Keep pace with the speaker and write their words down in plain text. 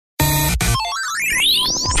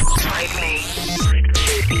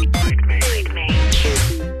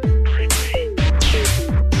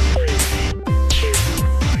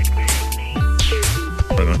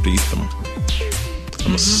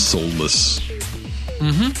soulless.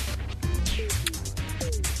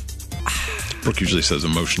 Brooke usually says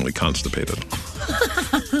emotionally constipated.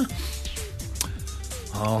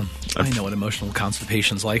 Oh, I know what emotional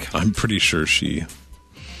constipation's like. I'm pretty sure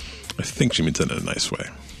I think she means it in a nice way.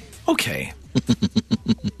 Okay.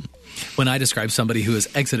 When I describe somebody who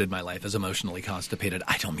has exited my life as emotionally constipated,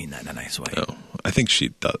 I don't mean that in a nice way. Oh, I think she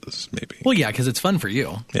does, maybe. Well, yeah, because it's fun for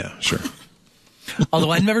you. Yeah, sure.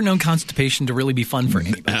 Although I've never known constipation to really be fun for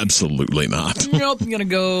anybody. Absolutely not. Nope, I'm going to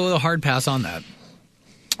go a hard pass on that.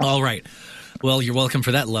 All right. Well, you're welcome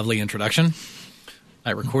for that lovely introduction.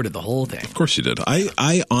 I recorded the whole thing. Of course you did.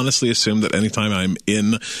 I honestly assume that anytime I'm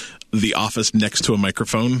in the office next to a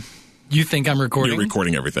microphone, you think I'm recording? You're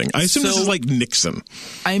recording everything. I assume this is like Nixon.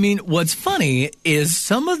 I mean, what's funny is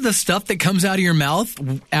some of the stuff that comes out of your mouth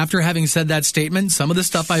after having said that statement, some of the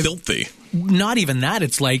stuff Filthy. Not even that.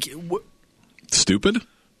 It's like... Stupid?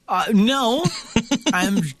 No.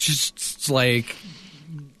 I'm just like...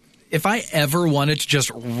 If I ever wanted to just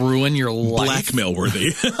ruin your life... Blackmail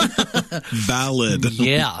worthy. Valid.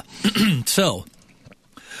 Yeah. So...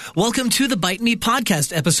 Welcome to the Bite Me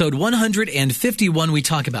Podcast, episode 151. We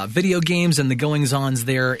talk about video games and the goings-ons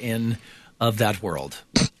therein of that world.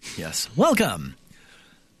 Yes. Welcome.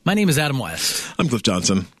 My name is Adam West. I'm Cliff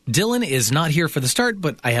Johnson. Dylan is not here for the start,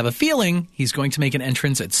 but I have a feeling he's going to make an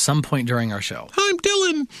entrance at some point during our show. I'm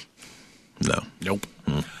Dylan. No. Nope.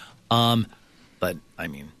 But, I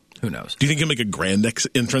mean... Who knows? Do you think he'll make a grand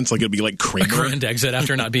entrance? Like it'll be like Kramer? A grand exit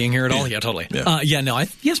after not being here at all? Yeah, totally. Yeah,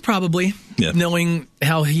 yes, probably. Yeah. Knowing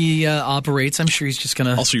how he operates, I'm sure he's just going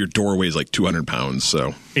to... Also, your door weighs like 200 pounds,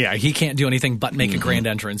 so... Yeah, he can't do anything but make a grand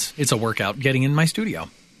entrance. It's a workout getting in my studio.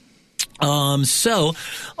 All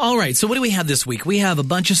right. So what do we have this week? We have a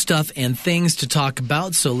bunch of stuff and things to talk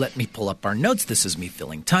about. So let me pull up our notes. This is me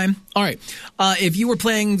filling time. All right. If you were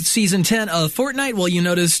playing Season 10 of Fortnite, well, you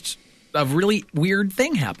noticed... a really weird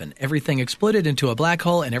thing happened. Everything exploded into a black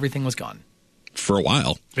hole and everything was gone. For a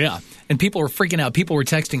while. Yeah. And people were freaking out. People were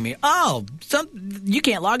texting me, you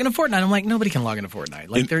can't log into Fortnite. I'm like, nobody can log into Fortnite.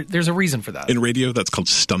 Like, there's a reason for that. In radio, that's called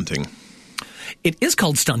stunting. It is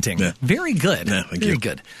called stunting. Yeah. Very good. Yeah, thank you. Very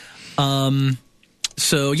good.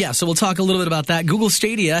 So we'll talk a little bit about that. Google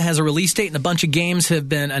Stadia has a release date and a bunch of games have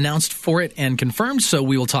been announced for it and confirmed, so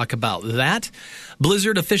we will talk about that.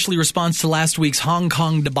 Blizzard officially responds to last week's Hong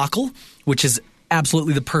Kong debacle, which is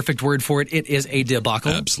absolutely the perfect word for it. It is a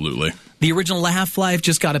debacle. Absolutely. The original Half-Life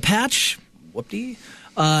just got a patch. Whoop-dee.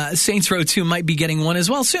 Saints Row 2 might be getting one as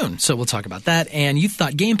well soon, so we'll talk about that. And you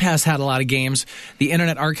thought Game Pass had a lot of games. The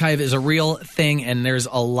Internet Archive is a real thing, and there's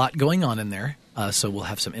a lot going on in there. So we'll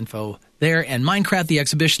have some info there. And Minecraft, the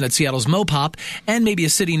exhibition at Seattle's Mopop, and maybe a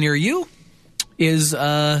city near you, is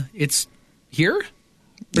it's here?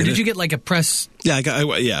 Or did you get like a press? Yeah,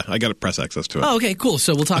 I got a press access to it. Oh, okay, cool.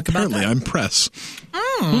 So we'll talk about that. Apparently, I'm press.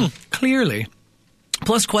 Clearly.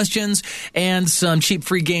 Plus questions and some cheap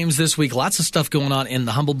free games this week. Lots of stuff going on in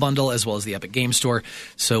the Humble Bundle as well as the Epic Game Store.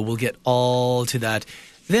 So we'll get all to that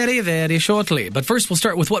very, very shortly. But first, we'll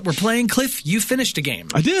start with what we're playing. Cliff, you finished a game.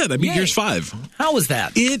 I did. I beat Gears 5. How was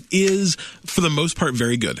that? It is, for the most part,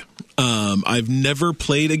 very good. I've never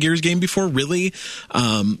played a Gears game before, really.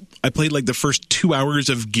 I played like the first 2 hours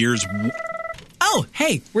of Gears. Oh,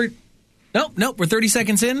 hey, we're 30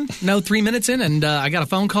 seconds in. No, 3 minutes in, and I got a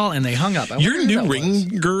phone call, and they hung up. Your new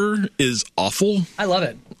ringer is awful. I love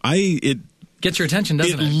it. It gets your attention,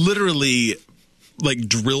 doesn't it? It literally like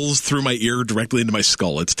drills through my ear directly into my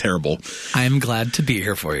skull. It's terrible. I'm glad to be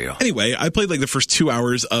here for you. Anyway, I played like the first 2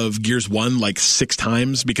 hours of Gears 1 like 6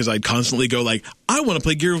 times because I'd constantly go like, I want to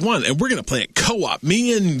play Gears 1 and we're going to play it co-op.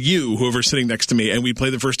 Me and you, whoever's sitting next to me, and we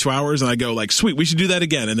play the first 2 hours and I go like, sweet, we should do that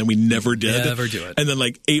again. And then we never did. Never do it. And then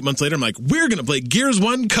like 8 months later, I'm like, we're going to play Gears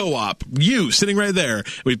 1 co-op. You sitting right there.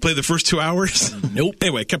 We play the first 2 hours. Nope.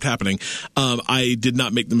 Anyway, it kept happening. I did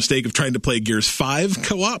not make the mistake of trying to play Gears 5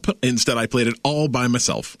 co-op. Instead, I played it all by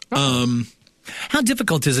myself. How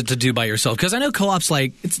difficult is it to do by yourself? Because I know co-op's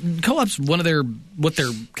what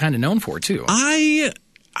they're kind of known for too. I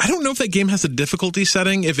don't know if that game has a difficulty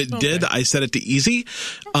setting. If it did, I set it to easy.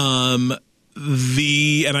 And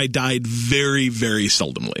I died very, very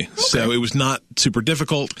seldomly. Okay. So it was not super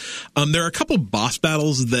difficult. There are a couple boss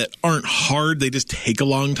battles that aren't hard. They just take a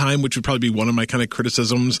long time, which would probably be one of my kind of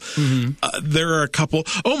criticisms. Mm-hmm. There are a couple.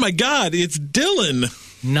 Oh my God, it's Dylan.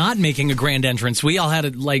 Not making a grand entrance. We all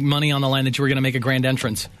had like money on the line that you were going to make a grand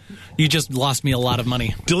entrance. You just lost me a lot of money.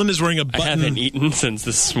 Dylan is wearing a button. I haven't eaten since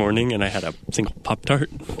this morning, and I had a single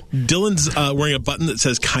Pop-Tart. Dylan's wearing a button that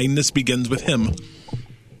says kindness begins with him.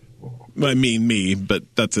 I mean me, but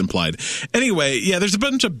that's implied. Anyway, yeah, there's a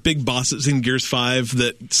bunch of big bosses in Gears 5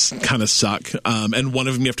 that kind of suck. And one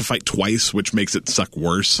of them you have to fight twice, which makes it suck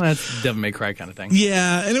worse. That's Devil May Cry kind of thing.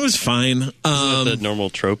 Yeah, and it was fine. Isn't that the normal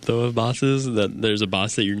trope, though, of bosses? That there's a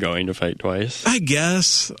boss that you're going to fight twice? I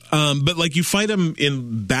guess. But like you fight them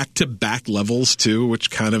in back-to-back levels, too,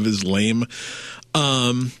 which kind of is lame.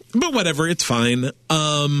 But whatever, it's fine.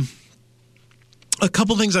 A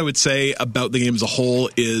couple things I would say about the game as a whole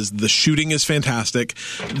is the shooting is fantastic.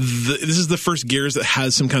 This is the first Gears that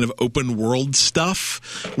has some kind of open world stuff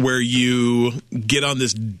where you get on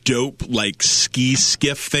this dope like ski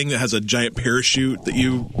skiff thing that has a giant parachute that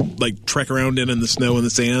you like trek around in the snow and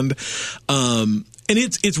the sand. And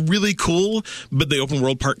it's really cool, but the open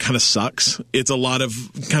world part kind of sucks. It's a lot of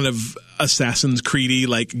kind of Assassin's Creed-y,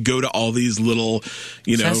 like go to all these little,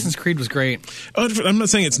 Assassin's Creed was great. I'm not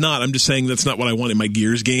saying it's not. I'm just saying that's not what I want in my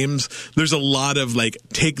Gears games. There's a lot of like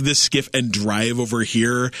take this skiff and drive over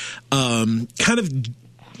here, kind of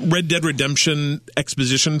Red Dead Redemption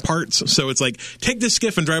exposition parts. So it's like, take this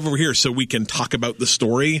skiff and drive over here so we can talk about the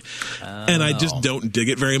story. And I just don't dig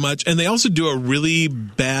it very much. And they also do a really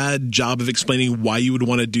bad job of explaining why you would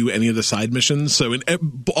want to do any of the side missions. So in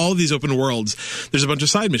all of these open worlds, there's a bunch of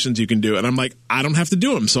side missions you can do. And I'm like, I don't have to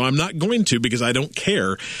do them. So I'm not going to because I don't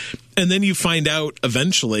care. And then you find out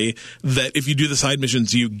eventually that if you do the side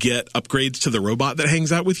missions, you get upgrades to the robot that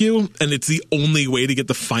hangs out with you. And it's the only way to get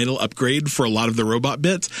the final upgrade for a lot of the robot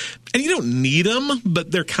bits. And you don't need them,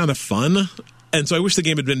 but they're kind of fun. And so I wish the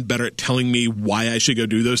game had been better at telling me why I should go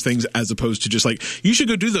do those things as opposed to just like, you should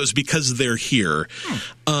go do those because they're here.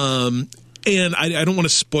 And I don't want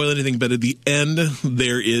to spoil anything, but at the end,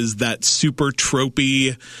 there is that super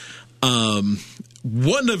tropey,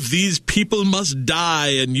 one of these people must die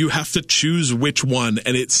and you have to choose which one.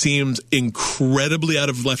 And it seems incredibly out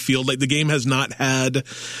of left field. Like the game has not had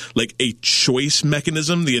like a choice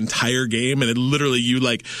mechanism the entire game. And it literally, you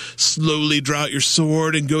like slowly draw out your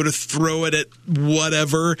sword and go to throw it at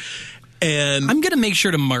whatever. And I'm going to make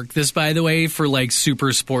sure to mark this, by the way, for like super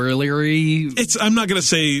spoilery. I'm not going to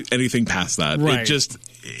say anything past that. Right. It just,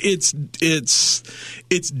 it's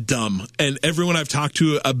dumb. And everyone I've talked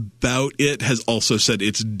to about it has also said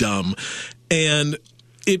it's dumb. And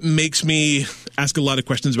it makes me ask a lot of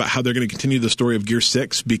questions about how they're going to continue the story of Gear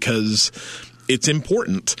 6 because it's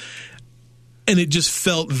important. And it just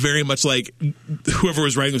felt very much like whoever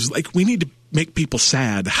was writing was like, we need to make people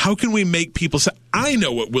sad. How can we make people sad? I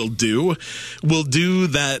know what we'll do. We'll do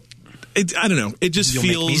that. I don't know. It just You'll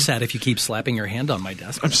feels... make me sad if you keep slapping your hand on my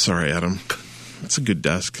desk. I'm sorry, Adam. It's a good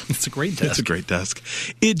desk. It's a great desk. It's a great desk.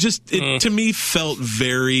 It just, to me, felt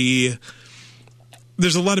very...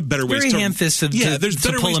 There's a lot of better ways very to... ham-fisted there's to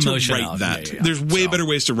better pull ways emotion to write out. that. Yeah. There's way better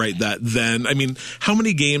ways to write that than... I mean, how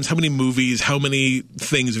many games, how many movies, how many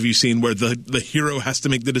things have you seen where the hero has to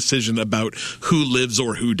make the decision about who lives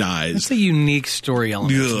or who dies? It's a unique story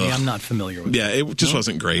element to me. Ugh. I'm not familiar with it. Yeah, it just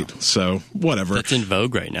wasn't great. So, whatever. That's in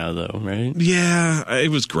vogue right now, though, right? Yeah, it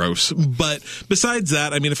was gross. But besides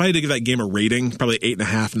that, I mean, if I had to give that game a rating, probably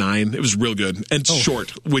 8.5, 9. It was real good. And short,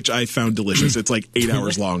 which I found delicious. It's like 8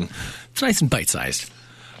 hours long. It's nice and bite-sized.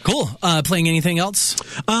 Cool. Playing anything else?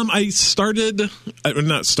 I restarted, or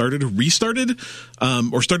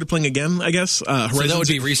started playing again, I guess. So that would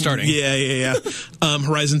be restarting. Yeah.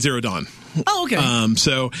 Horizon Zero Dawn. Oh, okay.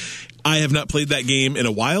 So I have not played that game in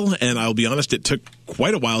a while, and I'll be honest, it took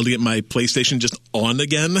quite a while to get my PlayStation just on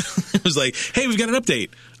again. It was like, hey, we've got an update.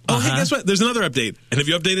 Oh, hey, guess what? There's another update. And have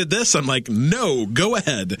you updated this? I'm like, no, go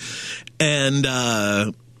ahead. And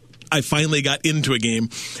I finally got into a game,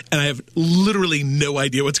 and I have literally no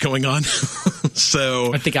idea what's going on.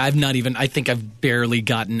 So I think I've barely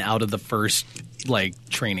gotten out of the first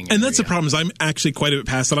training area. And that's the problem is I'm actually quite a bit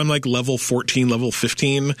past that. I'm like level 14, level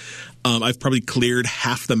 15. I've probably cleared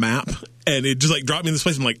half the map, and it just dropped me in this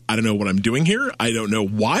place. I'm like, I don't know what I'm doing here. I don't know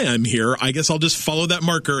why I'm here. I guess I'll just follow that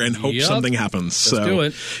marker and hope something happens. Let's do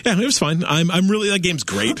it. Yeah, it was fine. I'm really, that game's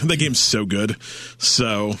great. That game's so good.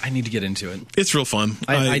 So I need to get into it. It's real fun.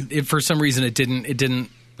 For some reason it didn't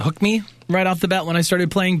hook me right off the bat when I started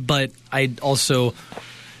playing, but I also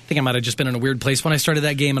think I might have just been in a weird place when I started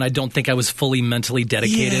that game, and I don't think I was fully mentally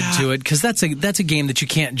dedicated to it, because that's a game that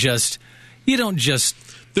you don't just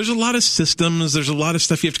there's a lot of systems. There's a lot of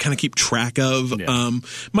stuff you have to kind of keep track of. Yeah.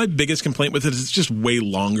 My biggest complaint with it is it's just way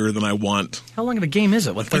longer than I want. How long of a game is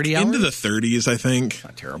it? What, 30 hours? Into the 30s, I think.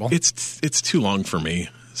 Not terrible. It's too long for me.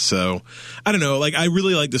 So, I don't know. I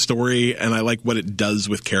really like the story, and I like what it does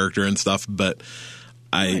with character and stuff, but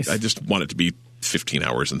I just want it to be 15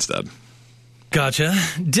 hours instead. Gotcha.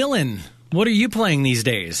 Dylan, what are you playing these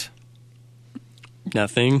days?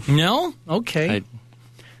 Nothing. No? Okay.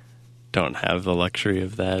 don't have the luxury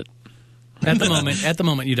of that. At the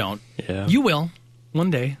moment, you don't. Yeah. You will one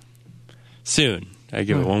day. Soon. I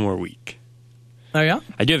give it one more week. Oh yeah.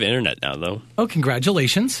 I do have internet now, though. Oh,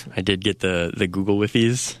 congratulations! I did get the Google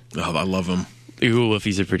Wi-Fi's. Oh, I love them. The Google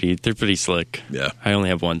Wi-Fi's are pretty slick. Yeah. I only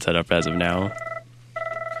have one set up as of now.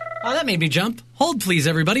 Oh, that made me jump. Hold, please,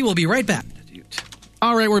 everybody. We'll be right back.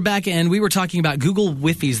 All right, we're back, and we were talking about Google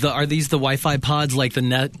Wi-Fi's. Are these the Wi-Fi pods like the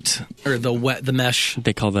net or the mesh?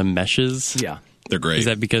 They call them meshes. Yeah. They're great. Is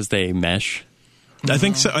that because they mesh? I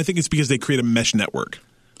think so. I think it's because they create a mesh network.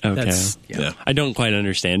 Okay. Yeah. I don't quite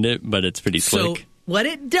understand it, but it's pretty slick. So what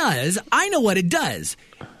it does, I know what it does.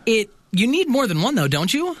 You need more than one, though,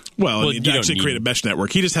 don't you? Well, Well, you you don't actually need- create a mesh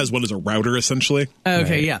network. He just has one as a router, essentially. Okay,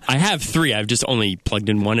 Right. yeah. I have 3. I've just only plugged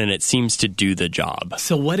in one, and it seems to do the job.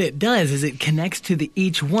 So what it does is it connects to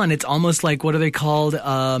each one. It's almost like, what are they called?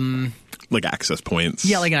 Like access points.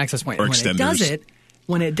 Yeah, like an access point. Or When extenders.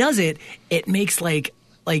 When it does it, it makes like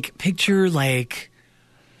picture like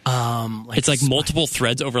It's like multiple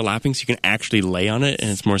threads overlapping, so you can actually lay on it, and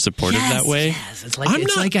it's more supportive that way. Yes, it's like I'm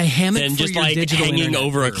it's not- like a hammock Than for just your like digital hanging internet.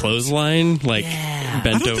 over a clothesline, like Yeah. I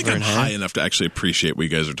bent don't think over I'm and high half. enough to actually appreciate what you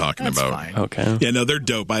guys are talking That's about. fine. Okay. Yeah, no, they're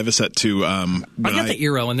dope. I have a set to. I've got the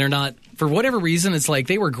Eero, and they're not, for whatever reason, it's like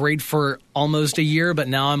they were great for almost a year, but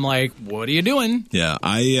now I'm like, what are you doing? Yeah,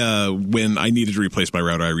 when I needed to replace my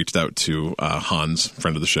router, I reached out to Hans,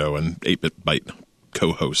 friend of the show and 8-Bit Byte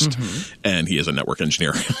co-host, and he is a network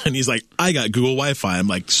engineer. And he's like, I got Google Wi-Fi. I'm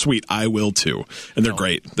like, sweet, I will too. And they're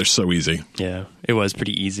great. They're so easy. Yeah, it was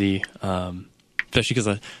pretty easy, especially because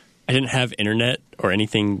I didn't have internet or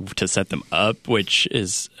anything to set them up, which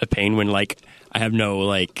is a pain when like I have no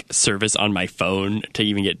like service on my phone to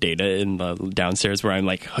even get data in the downstairs where I'm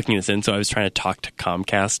like hooking this in. So I was trying to talk to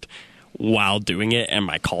Comcast while doing it, and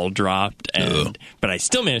my call dropped. But I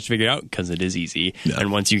still managed to figure it out because it is easy. Yeah.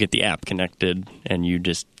 And once you get the app connected and you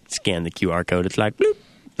just scan the QR code, it's like bloop.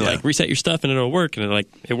 Yeah. Like reset your stuff and it'll work, and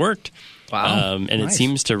it worked. Wow. And it Nice.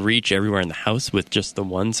 seems to reach everywhere in the house with just the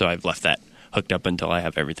one, so I've left that hooked up until I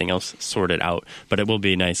have everything else sorted out. But it will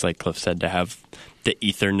be nice, like Cliff said, to have the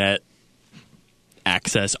Ethernet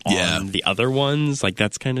access on the other ones. Like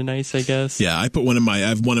that's kind of nice, I guess. Yeah, I have one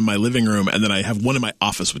in my living room, and then I have one in my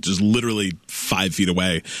office, which is literally 5 feet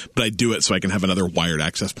away. But I do it so I can have another wired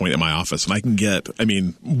access point in my office, and I can get,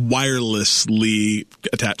 wirelessly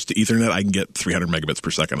attached to Ethernet, I can get 300 megabits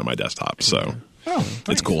per second on my desktop. So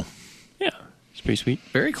it's cool. Yeah, it's pretty sweet.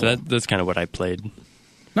 Very cool. So that's kind of what I played.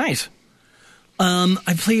 Nice.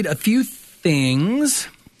 I played a few things.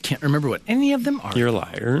 Can't remember what any of them are. You're a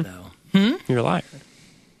liar. though. You're a liar.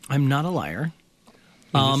 I'm not a liar.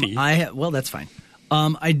 Thief. Well, that's fine.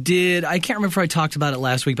 I can't remember if I talked about it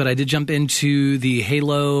last week, but I did jump into the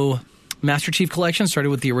Halo Master Chief Collection. Started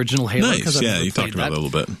with the original Halo. Nice. 'cause I've Yeah, never you talked played about it a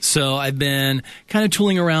little bit. So I've been kind of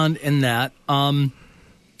tooling around in that.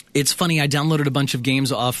 It's funny, I downloaded a bunch of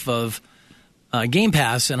games off of Game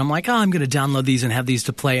Pass, and I'm like, I'm going to download these and have these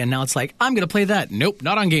to play. And now it's like, I'm going to play that. Nope,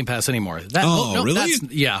 not on Game Pass anymore. Oh, really?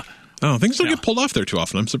 Yeah. Oh, things don't get pulled off there too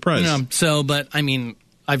often. I'm surprised. But I mean,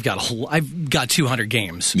 I've got 200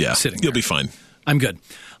 games sitting there. You'll be fine. I'm good.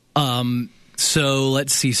 So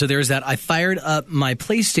let's see. So there's that. I fired up my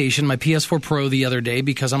PlayStation, my PS4 Pro the other day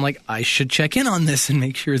because I'm like, I should check in on this and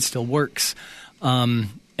make sure it still works and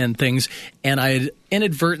things. And I had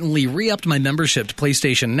inadvertently re-upped my membership to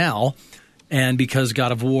PlayStation Now. And because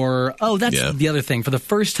God of War, that's the other thing. For the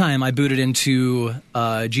first time, I booted into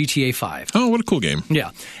GTA 5. Oh, what a cool game.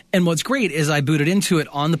 Yeah. And what's great is I booted into it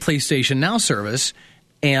on the PlayStation Now service,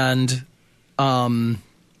 and I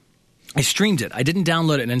streamed it. I didn't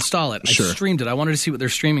download it and install it. Sure. I streamed it. I wanted to see what their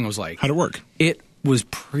streaming was like. How'd it work? It was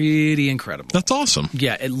pretty incredible. That's awesome.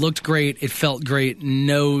 Yeah, it looked great. It felt great.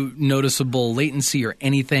 No noticeable latency or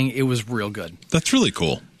anything. It was real good. That's really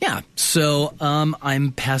cool. Yeah. So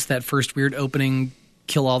I'm past that first weird opening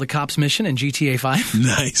kill all the cops mission in GTA 5.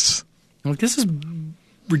 Nice. I'm like, this is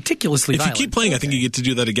ridiculously If violent. you keep playing, I think you get to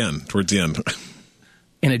do that again towards the end.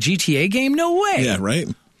 In a GTA game? No way. Yeah, right?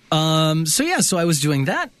 So I was doing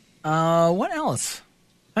that. What else?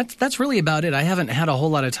 That's really about it. I haven't had a whole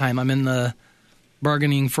lot of time. I'm in the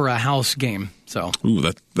bargaining for a house game. So Ooh,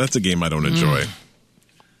 that's a game I don't enjoy.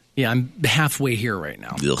 yeah, I'm halfway here right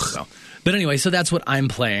now. Ugh. So. But anyway, so that's what I'm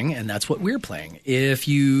playing, and that's what we're playing. If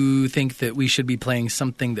you think that we should be playing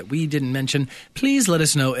something that we didn't mention, please let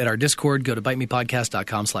us know at our Discord. Go to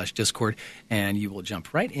bitemepodcast.com/Discord, and you will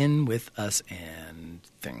jump right in with us and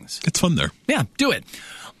things. It's fun there. Yeah, do it.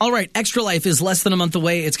 All right, Extra Life is less than a month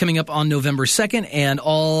away. It's coming up on November 2nd, and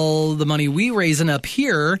all the money we raising up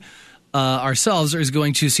here ourselves is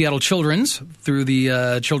going to Seattle Children's through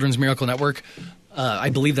the Children's Miracle Network. I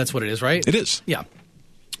believe that's what it is, right? It is. Yeah.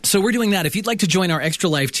 So we're doing that. If you'd like to join our Extra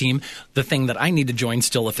Life team, the thing that I need to join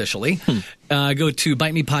still officially, go to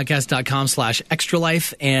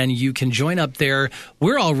bitemepodcast.com/extralife, and you can join up there.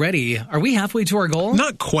 Are we halfway to our goal?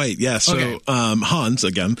 Not quite, yeah. So Okay. Hans,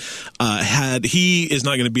 again, he is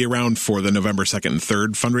not going to be around for the November 2nd and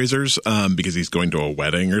 3rd fundraisers because he's going to a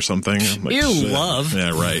wedding or something. I'm like, Ew, shit. love.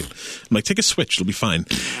 Yeah, right. I'm like, take a Switch, it'll be fine.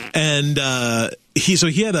 And he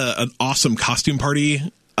had an awesome costume party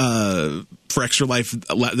for Extra Life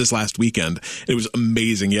this last weekend. It was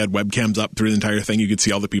amazing. He had webcams up through the entire thing. You could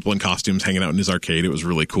see all the people in costumes hanging out in his arcade. It was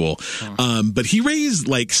really cool. But he raised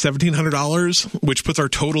like $1,700, which puts our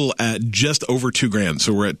total at just over $2,000.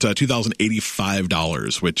 So we're at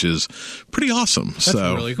 $2,085, which is pretty awesome.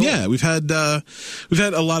 So really cool. yeah, we've had a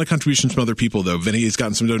lot of contributions from other people though. Vinny's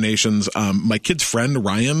gotten some donations. My kid's friend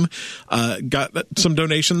Ryan got some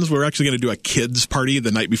donations. We're actually going to do a kids party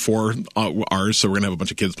the night before ours. So we're going to have a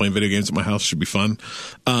bunch of kids playing video games at my house. Should be fun.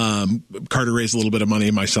 Carter raised a little bit of money,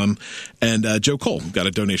 my son, and Joe Cole got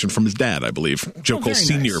a donation from his dad, I believe. Joe Cole very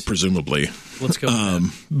Sr., nice. presumably. Let's go.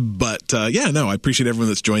 But I appreciate everyone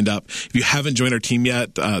that's joined up. If you haven't joined our team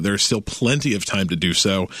yet, there's still plenty of time to do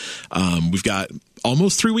so. We've got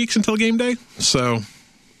almost 3 weeks until game day. So,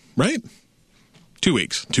 right? 2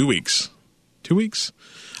 weeks. 2 weeks. 2 weeks?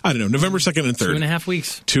 I don't know. November 2nd and 3rd. 2.5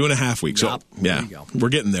 weeks. 2.5 weeks. Yup. So, yeah, There you go. we're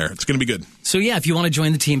getting there. It's going to be good. So yeah, if you want to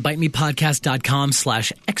join the team,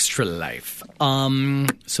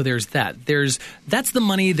 bitemepodcast.com/extralife. So there's that. That's the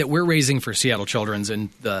money that we're raising for Seattle Children's and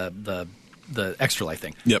the Extra Life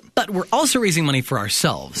thing. Yep. But we're also raising money for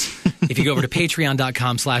ourselves. If you go over to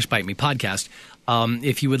patreon.com/bitemepodcast,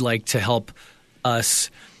 if you would like to help us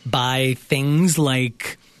buy things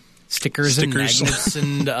like stickers and magnets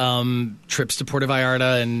and trips to Puerto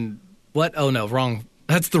Vallarta and what? Oh no, wrong.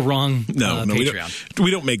 That's the wrong No, Patreon.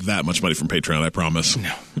 we don't make that much money from Patreon, I promise.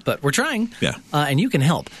 No, but we're trying. Yeah. And you can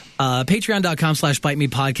help.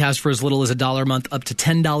 Patreon.com/bitemepodcast for as little as $1 a month, up to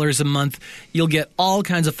 $10 a month. You'll get all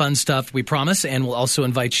kinds of fun stuff, we promise. And we'll also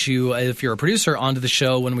invite you, if you're a producer, onto the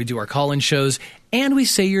show when we do our call-in shows. And we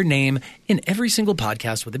say your name in every single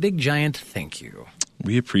podcast with a big, giant thank you.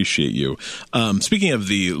 We appreciate you. Speaking of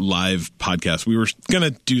the live podcast, we were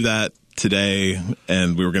going to do that today,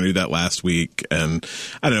 and we were going to do that last week. And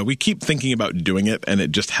I don't know, we keep thinking about doing it, and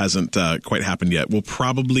it just hasn't quite happened yet. We'll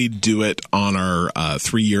probably do it on our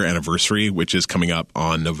 3-year anniversary, which is coming up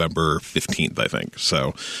on November 15th, I think.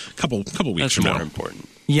 So a couple weeks That's from more now. important.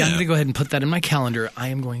 Yeah, I'm Yeah. going to go ahead and put that in my calendar. I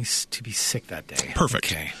am going to be sick that day. Perfect.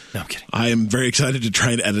 Okay. No, I'm kidding. I am very excited to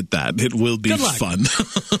try and edit that. It will be Good luck. fun.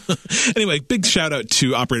 Anyway, big shout out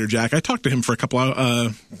to Operator Jack. I talked to him for a couple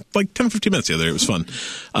like 10 or 15 minutes the other day. It was fun.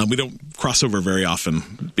 We don't cross over very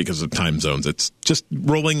often because of time zones. It's just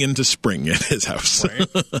rolling into spring at his house. Right.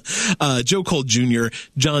 Joe Cole Jr.,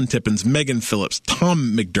 John Tippins, Megan Phillips,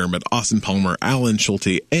 Tom McDermott, Austin Palmer, Alan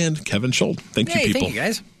Schulte, and Kevin Schuld. Thank you, Hey, people. thank you,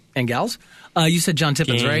 guys. And gals. You said John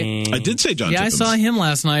Tippins, right? I did say John Yeah, Tippins. I saw him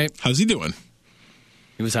last night. How's he doing?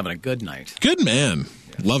 He was having a good night Good man.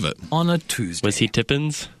 Love it. on a Tuesday. Was he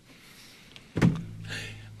Tippins?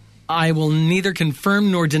 I will neither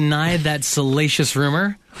confirm nor deny that salacious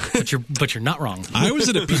rumor, but you're not wrong. I was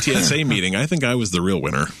at a PTSA meeting. I think I was the real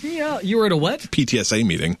winner. Yeah, you were at a what? PTSA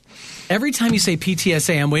meeting. Every time you say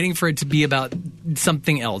PTSA, I'm waiting for it to be about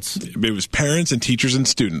something else. It was parents and teachers and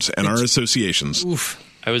students and our associations. Oof.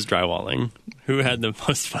 I was drywalling. Who had the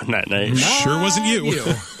most fun that night? Sure wasn't you.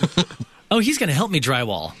 Oh, he's going to help me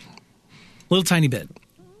drywall. Little tiny bit.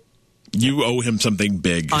 You owe him something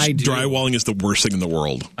big. I do. Drywalling is the worst thing in the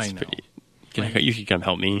world. I know. You could come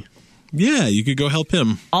help me. Yeah, you could go help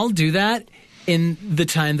him. I'll do that in the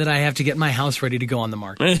time that I have to get my house ready to go on the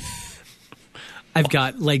market. I've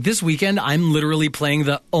got, like, this weekend, I'm literally playing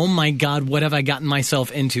the, oh my God, what have I gotten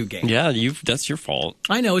myself into game. Yeah, that's your fault.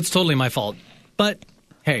 I know, it's totally my fault. But,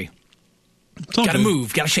 hey, It's all gotta good.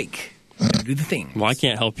 move, gotta shake, gotta do the thing. Well, I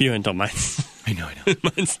can't help you until mine's I know.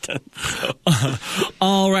 mine's done. So.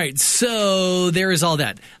 All right, so there is all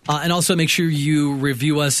that. And also make sure you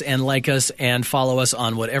review us and like us and follow us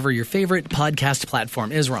on whatever your favorite podcast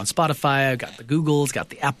platform is. We're on Spotify, I've got the Googles, got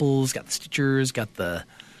the Apples, got the Stitchers, got the...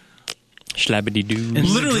 Schlabbity doo. And-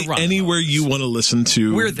 Literally Geronimo. anywhere you want to listen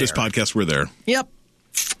to We're this there. podcast, we're there. Yep.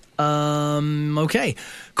 Okay.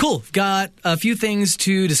 Cool. Got a few things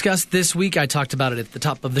to discuss this week. I talked about it at the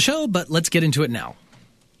top of the show, but let's get into it now.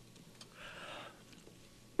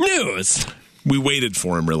 News. We waited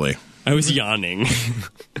for him, really. I was yawning.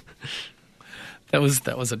 That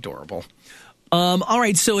was adorable. All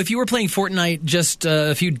right, so if you were playing Fortnite just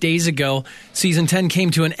a few days ago, Season 10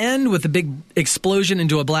 came to an end with a big explosion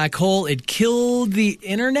into a black hole. It killed the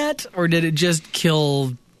internet, or did it just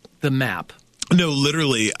kill the map? No,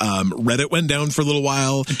 literally, Reddit went down for a little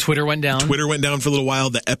while. Twitter went down. Twitter went down for a little while.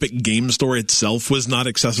 The Epic Game Store itself was not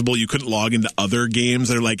accessible. You couldn't log into other games.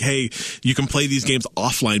 They're like, hey, you can play these games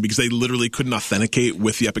offline because they literally couldn't authenticate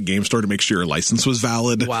with the Epic Game Store to make sure your license was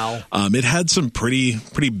valid. Wow. It had some pretty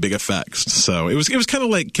big effects. So it was kind of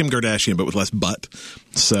like Kim Kardashian, but with less butt.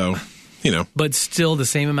 So, But still the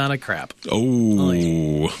same amount of crap.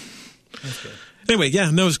 Oh. That's good. Anyway, yeah,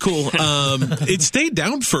 no, it was cool. It stayed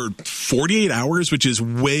down for 48 hours, which is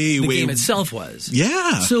way. The game itself was.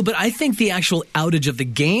 Yeah. So, but I think the actual outage of the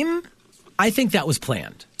game, I think that was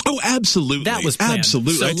planned. Oh, absolutely. That was planned.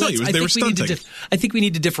 Absolutely. So I tell you, they were stunting. I think we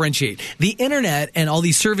need to differentiate. The internet and all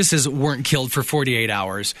these services weren't killed for 48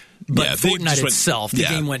 hours, but Fortnite itself, the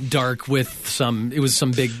game went dark with some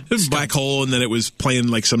big... It was black hole, and then it was playing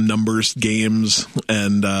like some numbers games,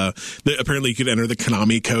 and apparently you could enter the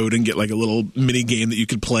Konami code and get like a little mini game that you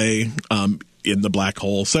could play in the black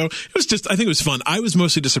hole. So it was I think it was fun. I was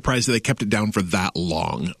mostly just surprised that they kept it down for that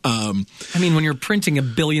long. I mean, when you're printing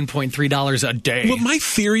 $1.3 billion a day. Well, my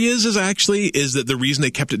theory is that the reason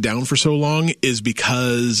they kept it down for so long is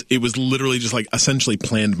because it was literally just like essentially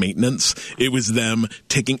planned maintenance. It was them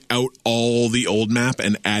taking out all the old map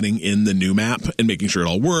and adding in the new map and making sure it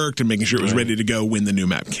all worked and making sure it was ready to go when the new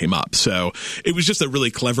map came up. So it was just a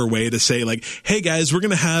really clever way to say like, hey guys, we're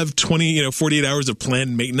going to have 48 hours of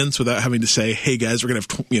planned maintenance without having to say, hey guys, we're going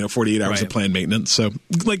to have 48 hours of planned maintenance. So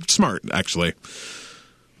like smart actually.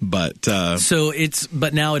 But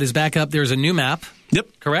but now it is back up. There's a new map. Yep.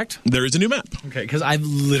 Correct? There is a new map. Okay, because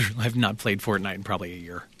I've not played Fortnite in probably a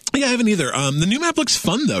year. Yeah, I haven't either. The new map looks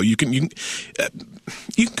fun though. You can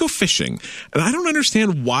go fishing, and I don't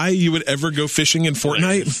understand why you would ever go fishing in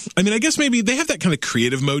Fortnite. I mean, I guess maybe they have that kind of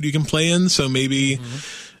creative mode you can play in. So maybe.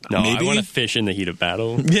 No, I want to fish in the heat of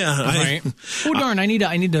battle. Yeah. Right. Oh darn! I need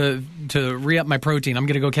to re-up my protein. I'm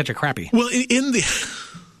going to go catch a crappie. Well,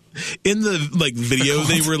 in the like video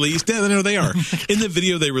they released, yeah, no, they are in the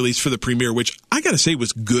video they released for the premiere, which I gotta say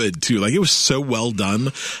was good too. Like it was so well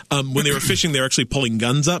done. When they were fishing, they were actually pulling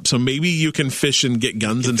guns up, so maybe you can fish and get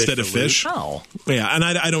guns instead of fish. Oh, yeah, and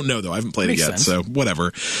I don't know though. I haven't played it yet, so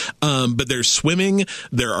whatever. But there's swimming.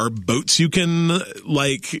 There are boats you can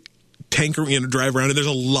like tanker, drive around, and there's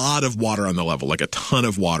a lot of water on the level, like a ton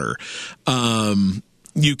of water.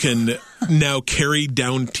 You can now carry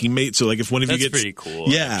down teammates. So, like, if one of you gets pretty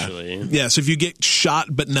cool. Actually. Yeah. So if you get shot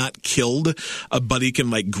but not killed, a buddy can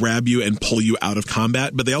like grab you and pull you out of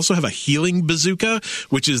combat. But they also have a healing bazooka,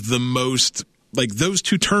 which is the most like those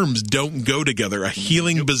two terms don't go together. A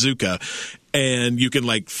healing bazooka, and you can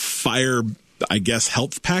like fire, I guess,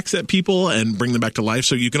 health packs at people and bring them back to life.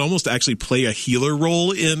 So you can almost actually play a healer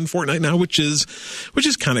role in Fortnite now, which is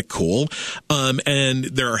kind of cool. And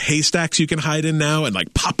there are haystacks you can hide in now and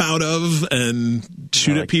like pop out of and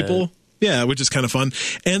shoot at people. That. Yeah, which is kind of fun.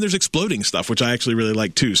 And there's exploding stuff, which I actually really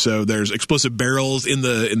like too. So there's explosive barrels in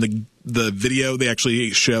the video. They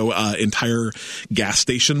actually show entire gas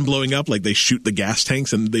station blowing up. Like they shoot the gas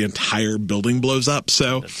tanks and the entire building blows up.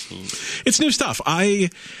 So it's new stuff. I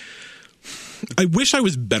wish I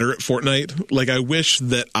was better at Fortnite. Like, I wish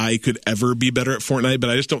that I could ever be better at Fortnite,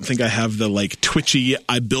 but I just don't think I have the, like, twitchy,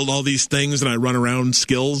 I build all these things and I run around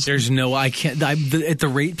skills. I can't. At the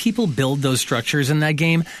rate people build those structures in that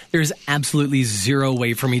game, there's absolutely zero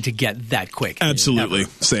way for me to get that quick. Absolutely.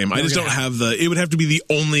 Ever. Same. I just don't have it would have to be the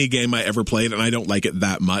only game I ever played, and I don't like it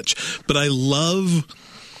that much. But I love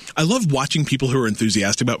watching people who are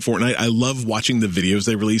enthusiastic about Fortnite. I love watching the videos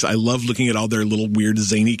they release. I love looking at all their little weird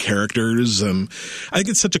zany characters. I think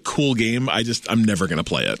it's such a cool game. I'm never going to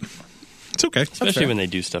play it. It's okay. Especially when they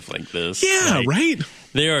do stuff like this. Yeah, right?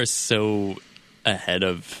 They are so ahead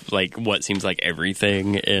of like what seems like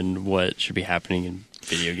everything and what should be happening in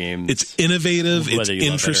video games. It's innovative. It's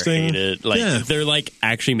interesting. Love it or hate it. Like they're like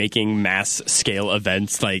actually making mass scale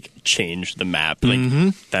events like change the map.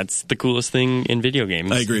 Like that's the coolest thing in video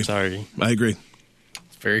games. I agree. I'm sorry. I agree.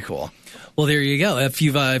 Very cool. Well, there you go. If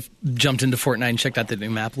you've jumped into Fortnite and checked out the new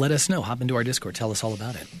map, let us know. Hop into our Discord. Tell us all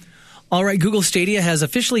about it. All right, Google Stadia has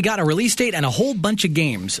officially got a release date and a whole bunch of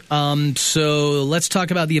games. So let's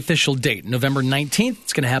talk about the official date. November 19th.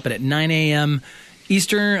 It's going to happen at 9 a.m.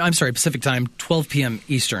 Pacific time, 12 p.m.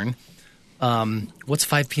 Eastern. What's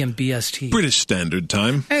 5 p.m. BST? British Standard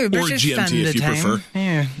Time. Hey, or GMT if you prefer.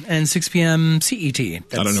 Yeah, and 6 p.m. CET. I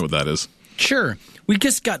don't know what that is. Sure. We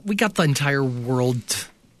got the entire world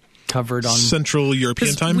covered on Central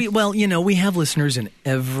European 'cause time. we have listeners in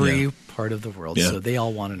every Yeah. part of the world, Yeah. so they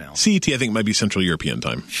all want to know. CET, I think, might be Central European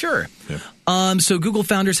time. Sure. Yeah. So Google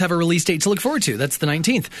founders have a release date to look forward to. That's the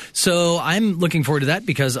 19th. So I'm looking forward to that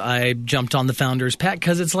because I jumped on the founders pack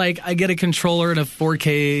because it's like I get a controller and a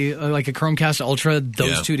 4K, like a Chromecast Ultra. Those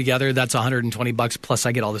Yeah. two together, that's $120 plus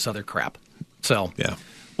I get all this other crap. So Yeah.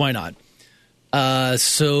 why not?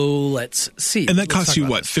 So let's see. And that Let's costs talk you,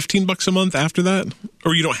 about what, this. $15 a month after that?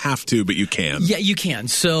 Or you don't have to, but you can. Yeah, you can.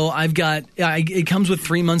 So I've got it comes with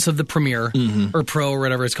 3 months of the Premier or Pro or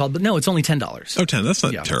whatever it's called. But no, it's only $10. Oh, 10. That's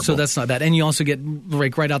not Yeah, terrible. so that's not bad. And you also get,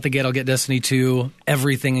 right out the gate, I'll get Destiny 2,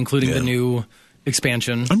 everything, including the new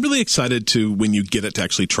expansion. I'm really excited to, when you get it, to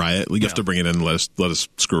actually try it. You have to bring it in and let us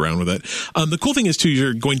screw around with it. The cool thing is, too,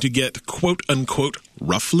 you're going to get, quote unquote,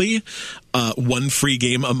 roughly one free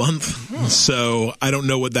game a month. So I don't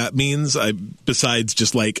know what that means, besides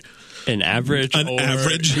just like An average, An or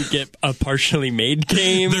average. you get a partially made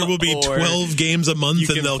game. there will be or 12 games a month You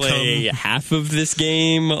and can they'll play come. half of this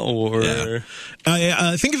game, or Yeah.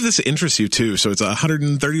 I think if this interests you, too. So it's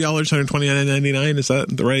 $130, $129.99. Is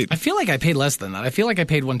that right? I feel like I paid less than that. I feel like I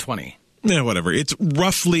paid $120. Yeah, whatever. It's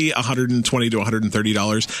roughly $120 to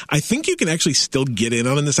 $130. I think you can actually still get in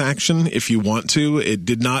on this action if you want to. It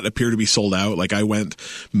did not appear to be sold out. Like, I went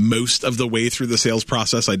most of the way through the sales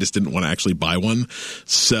process. I just didn't want to actually buy one.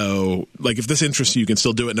 So, like, if this interests you, you can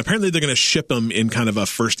still do it. And apparently they're going to ship them in kind of a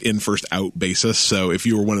first in, first out basis. So if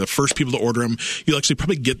you were one of the first people to order them, you'll actually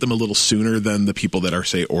probably get them a little sooner than the people that are,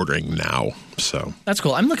 say, ordering now. So That's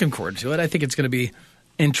cool. I'm looking forward to it. I think it's going to be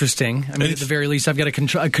interesting. I mean, at the very least, I've got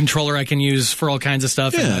a controller I can use for all kinds of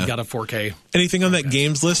stuff, and Yeah. I've got a 4K. anything on that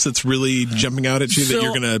games list that's really jumping out at you that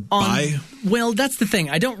you're going to buy? Well, that's the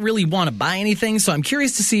thing. I don't really want to buy anything, so I'm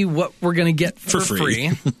curious to see what we're going to get for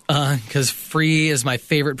free. Because free is my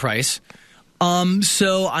favorite price.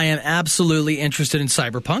 So I am absolutely interested in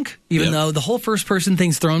Cyberpunk, even Yep. though the whole first-person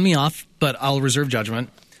thing's thrown me off, but I'll reserve judgment.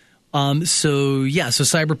 So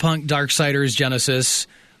Cyberpunk, Darksiders, Genesis.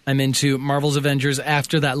 I'm into Marvel's Avengers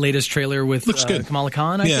after that latest trailer with Looks good. Kamala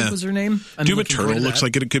Khan, I Yeah. think was her name. I'm Doom looking Eternal forward to looks that.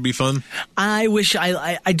 like it could be fun. I wish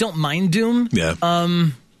I don't mind Doom. Yeah.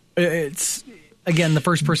 It's again the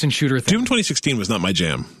first person shooter thing. Doom 2016 was not my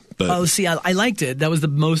jam, but Oh, see, I liked it. That was the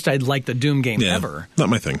most I'd liked the Doom game yeah, ever. not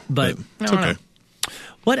my thing. But it's I don't okay. know.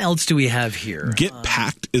 What else do we have here? Get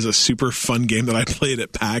Packed is a super fun game that I played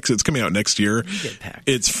at PAX. It's coming out next year. Get Packed?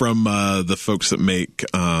 It's from the folks that make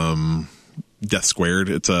Death Squared.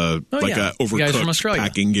 It's a yeah. a The guys from overcooked Australia.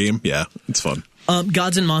 packing game. Yeah, it's fun.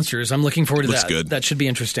 Gods and Monsters. I'm looking forward to Looks that. good. That should be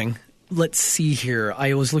interesting. Let's see here.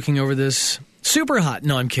 I was looking over this. Super Hot.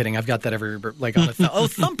 No, I'm kidding. I've got that on a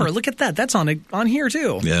Thumper. Look at that. That's on here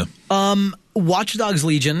too. Yeah. Watch Dogs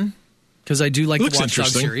Legion, because I do like the Looks Watch Dogs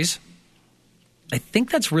interesting. series. I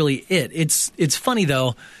think that's really it. It's funny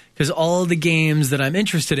though, because all the games that I'm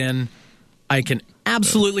interested in, I can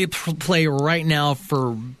absolutely play right now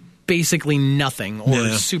for basically nothing or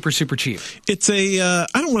Yeah. super cheap. It's a. I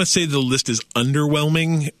don't want to say the list is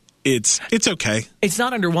underwhelming. It's okay. It's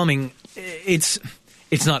not underwhelming. It's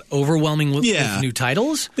not overwhelming with new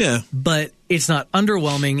titles. Yeah. But it's not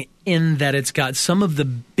underwhelming in that it's got some of the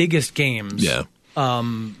biggest games. Yeah.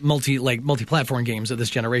 Multi-platform games of this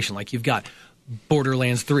generation. Like you've got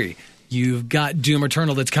Borderlands 3. You've got Doom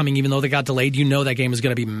Eternal that's coming, even though they got delayed. You know that game is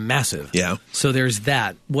going to be massive. Yeah. So there's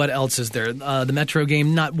that. What else is there? The Metro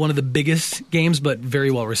game, not one of the biggest games, but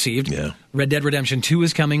very well received. Yeah. Red Dead Redemption 2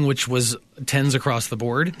 is coming, which was 10s across the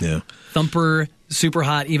board. Yeah. Thumper, Super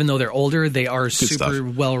Hot, even though they're older, they are super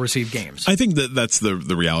stuff. well received games. I think that's the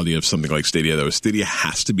reality of something like Stadia, though. Stadia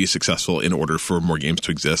has to be successful in order for more games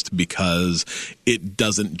to exist, because it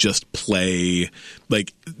doesn't just play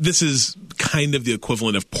like this is kind of the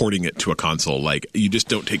equivalent of porting it to a console. Like you just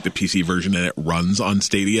don't take the PC version and it runs on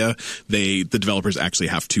Stadia. The developers actually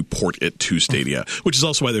have to port it to Stadia, which is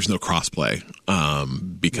also why there's no crossplay,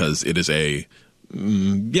 because it is a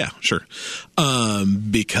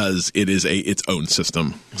because it is its own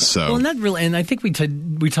system. So Well, and I think we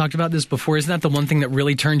talked about this before. Isn't that the one thing that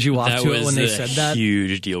really turned you off that to it was when they a said that?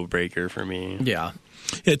 huge deal breaker for me. Yeah.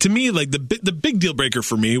 yeah, to me, like the big deal breaker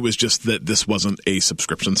for me was just that this wasn't a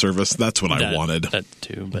subscription service. That's what I wanted. That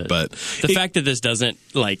too, But the fact that this doesn't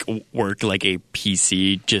like work like a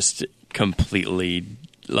PC just completely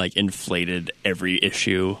like inflated every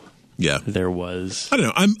issue yeah, there was. I don't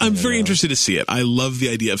know. I'm very interested to see it. I love the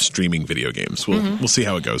idea of streaming video games. We'll see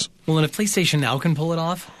how it goes. Well, and if PlayStation Now can pull it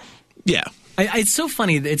off. Yeah. It's so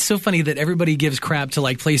funny. It's so funny that everybody gives crap to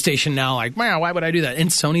like PlayStation Now. Like, wow, why would I do that? And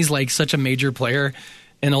Sony's like such a major player.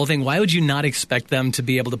 And the whole thing, why would you not expect them to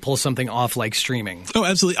be able to pull something off like streaming? Oh,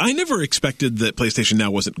 absolutely. I never expected that PlayStation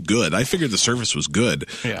Now wasn't good. I figured the service was good.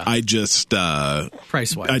 Yeah. I just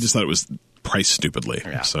Price-wise. I just thought it was priced stupidly.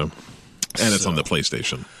 Yeah. So, and it's on the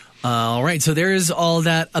PlayStation. All right, so there is all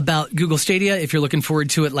that about Google Stadia. If you're looking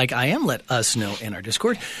forward to it like I am, let us know in our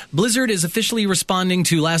Discord. Blizzard is officially responding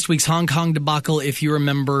to last week's Hong Kong debacle. If you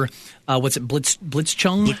remember,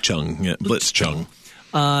 Blitzchung? Blitzchung. Yeah, Blitzchung.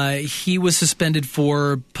 He was suspended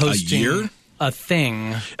for posting A year? a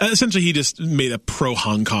thing. Essentially, he just made a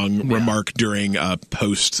pro-Hong Kong remark during a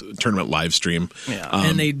post-tournament live stream. Yeah,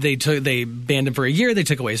 and they banned him for a year. They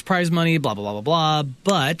took away his prize money, blah, blah, blah, blah, blah.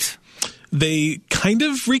 But they kind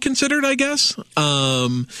of reconsidered, I guess.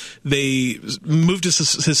 They moved his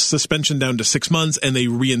suspension down to 6 months, and they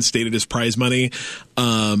reinstated his prize money.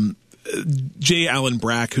 J. Allen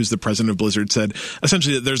Brack, who's the president of Blizzard, said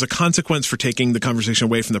essentially that there's a consequence for taking the conversation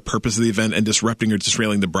away from the purpose of the event and disrupting or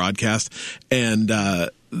disrailing the broadcast, and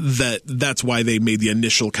that's why they made the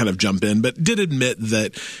initial kind of jump in, but did admit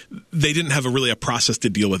that they didn't have a process to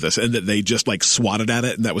deal with this, and that they just like swatted at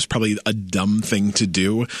it, and that was probably a dumb thing to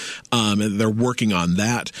do. And they're working on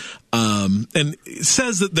that. And it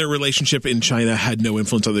says that their relationship in China had no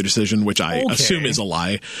influence on their decision, which I assume is a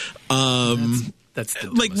lie. That's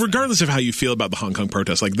like, regardless of how you feel about the Hong Kong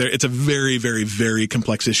protests, like it's a very, very, very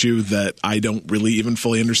complex issue that I don't really even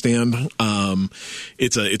fully understand.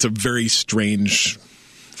 It's a very strange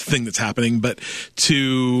thing that's happening, but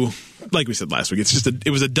like we said last week, it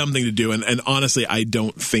was a dumb thing to do, and honestly, I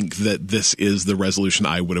don't think that this is the resolution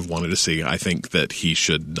I would have wanted to see. I think that he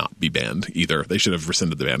should not be banned either. They should have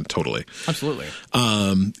rescinded the ban totally. Absolutely.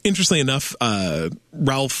 Interestingly enough,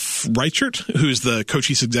 Ralph Reichert, who's the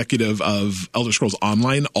co-chief executive of Elder Scrolls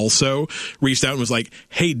Online, also reached out and was like,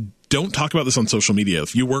 hey, don't talk about this on social media.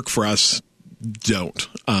 If you work for us, don't.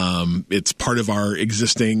 It's part of our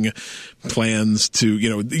existing plans to,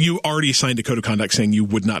 you already signed a code of conduct saying you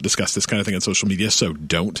would not discuss this kind of thing on social media, so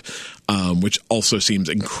don't. Which also seems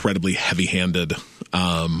incredibly heavy-handed.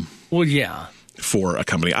 Well, yeah. For a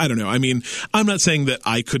company. I don't know. I mean, I'm not saying that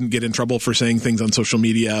I couldn't get in trouble for saying things on social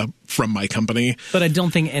media from my company. But I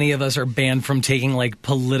don't think any of us are banned from taking like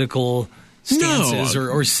political stances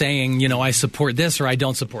or saying, I support this or I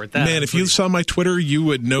don't support that. Man, if you saw my Twitter, you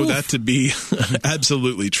would know that to be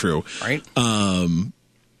absolutely true. Right? I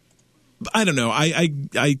don't know.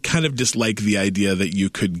 I kind of dislike the idea that you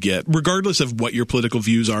could get, regardless of what your political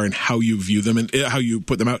views are and how you view them and how you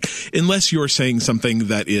put them out, unless you're saying something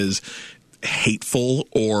that is hateful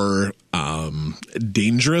or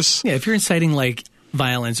dangerous. Yeah, if you're inciting like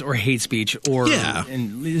violence or hate speech or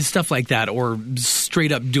and stuff like that, or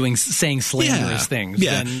straight up saying slanderous things.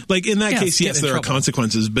 Yeah, then, like in that case, yes, there are trouble.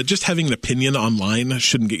 consequences, but just having an opinion online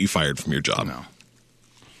shouldn't get you fired from your job. No.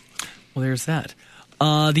 Well, there's that.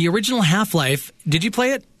 The original Half-Life, did you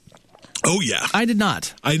play it? Oh yeah, I did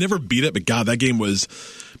not. I never beat it, but God, that game was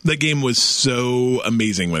so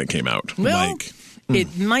amazing when it came out. Well,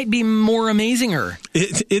 it might be more amazinger.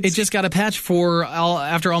 It just got a patch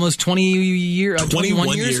after almost 21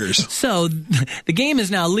 years. So the game is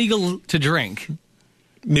now legal to drink.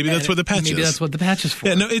 Maybe that's what the patch is. Maybe that's what the patch is for.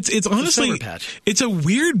 Yeah, no, it's honestly, it's a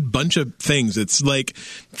weird bunch of things. It's like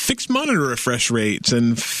fixed monitor refresh rates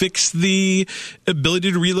and fix the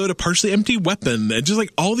ability to reload a partially empty weapon and just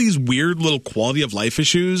like all these weird little quality of life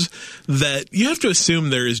issues that you have to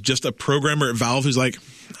assume there is just a programmer at Valve who's like,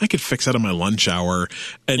 I could fix that on my lunch hour,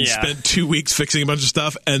 and spent 2 weeks fixing a bunch of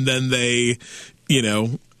stuff, and then they,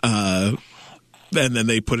 and then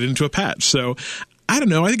they put it into a patch. So I don't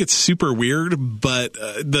know. I think it's super weird, but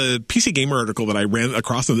the PC Gamer article that I ran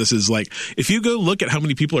across on this is like, if you go look at how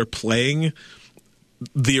many people are playing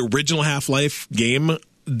the original Half-Life game,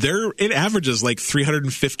 it averages like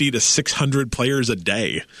 350 to 600 players a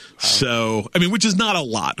day. So, I mean, which is not a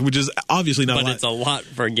lot, which is obviously not a lot. But it's a lot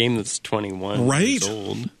for a game that's 21 years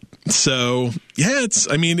old. So, yeah,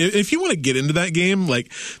 if you want to get into that game,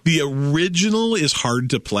 like the original is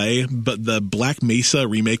hard to play, but the Black Mesa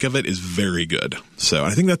remake of it is very good. So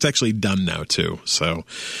I think that's actually done now too. So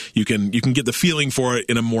you can get the feeling for it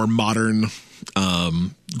in a more modern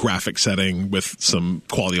graphic setting with some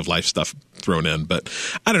quality of life stuff thrown in. But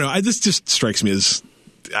I don't know. This just strikes me as,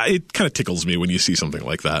 it kind of tickles me when you see something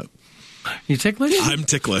like that. You ticklish? I'm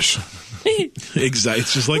ticklish. Exactly.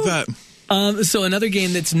 It's just like that. So another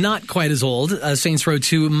game that's not quite as old, Saints Row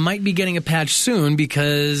 2, might be getting a patch soon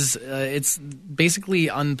because it's basically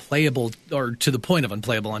unplayable, or to the point of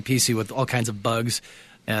unplayable on PC with all kinds of bugs.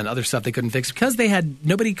 and other stuff they couldn't fix because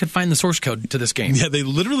nobody could find the source code to this game. Yeah, they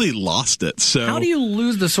literally lost it. So how do you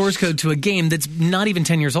lose the source code to a game that's not even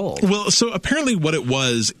 10 years old? Well, so apparently what it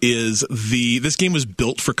was is this game was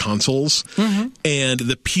built for consoles, and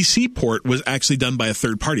the PC port was actually done by a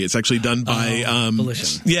third party. It's actually done by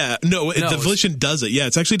Volition. Yeah, the Volition does it. Yeah,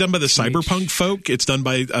 it's actually done by the Cyberpunk folk. It's done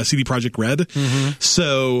by CD Projekt Red.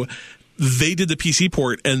 So they did the PC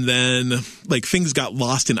port, and then like things got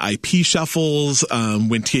lost in IP shuffles.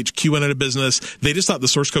 When THQ went out of business, they just thought the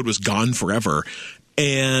source code was gone forever.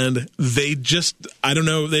 And they just, I don't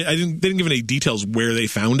know, they didn't give any details where they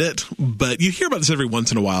found it, but you hear about this every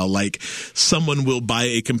once in a while. Like someone will buy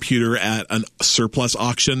a computer at a surplus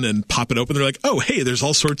auction and pop it open. They're like, oh, hey, there's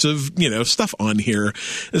all sorts of, stuff on here.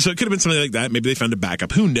 And so it could have been something like that. Maybe they found a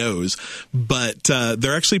backup. Who knows? But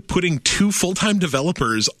they're actually putting 2 full-time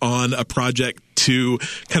developers on a project to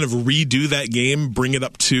kind of redo that game, bring it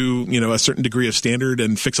up to, a certain degree of standard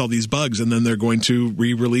and fix all these bugs. And then they're going to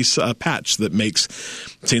re-release a patch that makes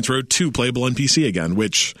Saints Row 2 playable on PC again,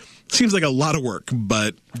 which seems like a lot of work,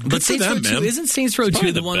 but good for them, man. Isn't Saints Row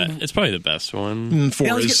 2 the one? It's probably the best one.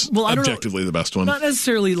 4 is objectively the best one. Not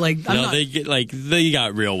necessarily like... they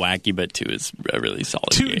got real wacky, but 2 is a really solid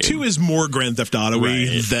game. 2 is more Grand Theft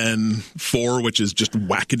Auto-y than 4, which is just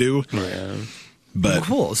wackadoo. Yeah. But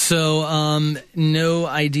cool. So, no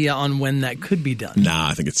idea on when that could be done. Nah,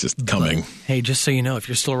 I think it's just coming. But, hey, just so you know, if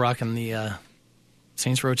you're still rocking the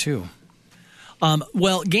Saints Row 2.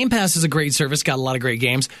 Well, Game Pass is a great service. Got a lot of great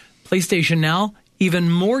games. PlayStation Now,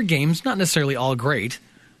 even more games. Not necessarily all great,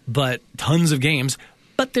 but tons of games.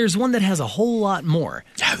 But there's one that has a whole lot more.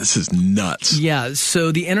 Yeah, this is nuts. Yeah,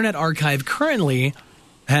 so the Internet Archive currently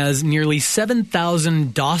has nearly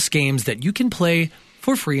 7,000 DOS games that you can play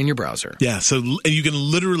for free in your browser. Yeah, so you can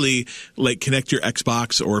literally connect your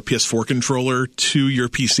Xbox or PS4 controller to your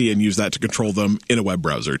PC and use that to control them in a web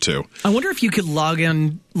browser too. I wonder if you could log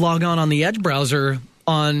on the Edge browser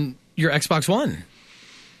on your Xbox One.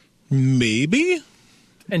 Maybe.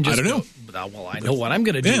 And just I don't know. Well, I know what I'm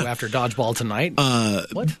going to do after Dodgeball tonight.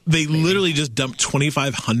 What? They literally just dumped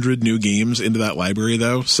 2,500 new games into that library,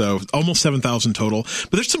 though, so almost 7,000 total.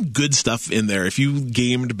 But there's some good stuff in there. If you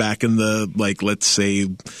gamed back in the, let's say,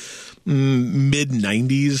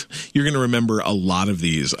 mid-90s, you're going to remember a lot of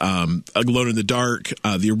these. Alone in the Dark,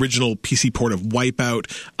 the original PC port of Wipeout,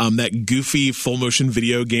 that goofy full-motion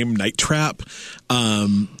video game Night Trap,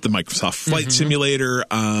 the Microsoft Flight Simulator,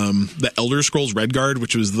 the Elder Scrolls Redguard,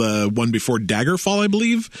 which was the one before Daggerfall, I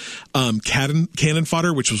believe, Cannon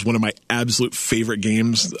Fodder, which was one of my absolute favorite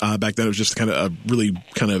games back then. It was just kind of a really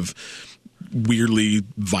kind of weirdly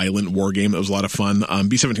violent war game that was a lot of fun.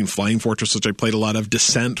 B-17 Flying Fortress, which I played a lot of.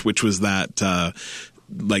 Descent, which was that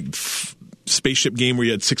spaceship game where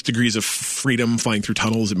you had 6 degrees of freedom flying through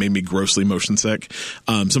tunnels. It made me grossly motion sick.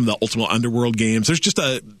 Some of the Ultima Underworld games. There's just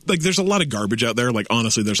there's a lot of garbage out there.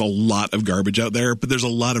 Honestly, there's a lot of garbage out there, but there's a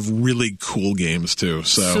lot of really cool games too.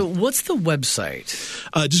 So what's the website?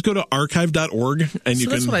 Just go to archive.org and you can.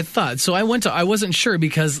 That's what I thought. So I wasn't sure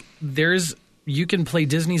because you can play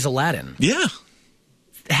Disney's Aladdin. Yeah.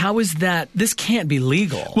 How is that? This can't be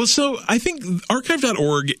legal. Well, so I think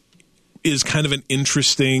archive.org is kind of an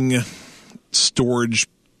interesting storage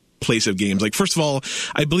place of games. First of all,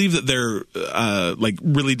 I believe that they're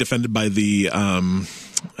really defended by the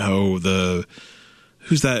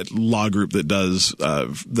who's that law group that does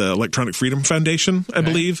the Electronic Freedom Foundation, I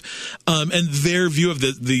believe. And their view of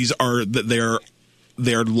these are that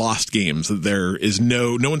they're lost games. There is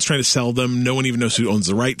no one's trying to sell them. No one even knows who owns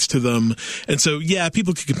the rights to them. And so, yeah,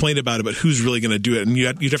 people could complain about it, but who's really going to do it? And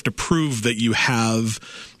you'd have to prove that you have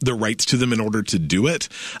the rights to them in order to do it.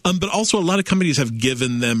 But also a lot of companies have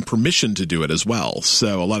given them permission to do it as well.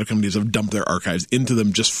 So a lot of companies have dumped their archives into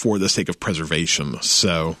them just for the sake of preservation.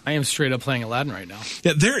 So I am straight up playing Aladdin right now.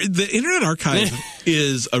 Yeah, the Internet Archive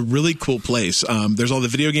is a really cool place. There's all the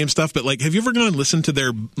video game stuff, but have you ever gone and listened to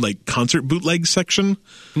their concert bootleg section?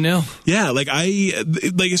 No. Yeah,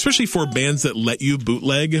 especially for bands that let you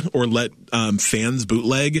bootleg or let fans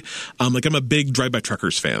bootleg. I'm a big Drive By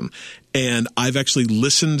Truckers fan, and I've actually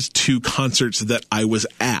listened to concerts that I was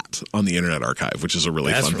at on the Internet Archive, which is a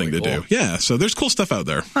really fun thing to do. Yeah, so there's cool stuff out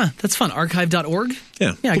there. Huh, that's fun. Archive.org?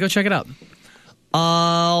 Yeah. Yeah, go check it out.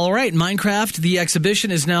 All right, Minecraft, the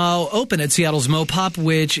exhibition is now open at Seattle's Mopop,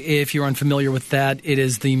 which, if you're unfamiliar with that, it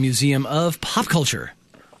is the Museum of Pop Culture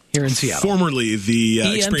here in Seattle. Formerly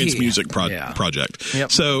the Experience Music Project.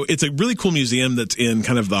 Yep. So it's a really cool museum that's in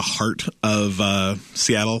kind of the heart of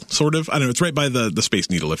Seattle, sort of. I don't know, it's right by the Space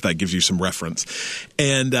Needle, if that gives you some reference.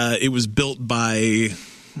 And it was built by,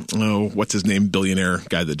 what's his name, billionaire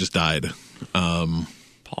guy that just died.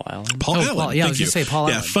 Paul Allen. Paul Allen. Paul, yeah, I Thank was you. going to say Paul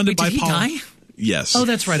Yeah, Allen. funded Wait, by did Paul. he die? Yes. Oh,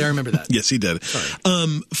 that's right. I remember that. Yes, he did.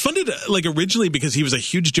 Sorry. Funded like originally because he was a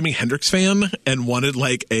huge Jimi Hendrix fan and wanted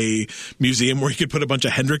like a museum where he could put a bunch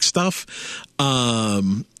of Hendrix stuff.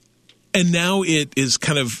 And now it is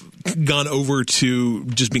kind of gone over to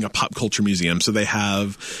just being a pop culture museum. So they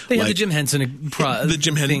have the Jim Henson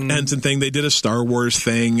Henson thing. They did a Star Wars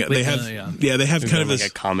thing. They have they have kind of like this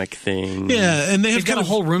a comic thing. Yeah, and they have They've got a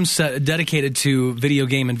whole room set dedicated to video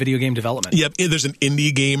game and video game development. Yep, there's an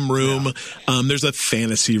indie game room. Yeah. There's a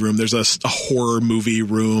fantasy room. There's a horror movie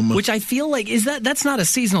room. Which I feel like that's not a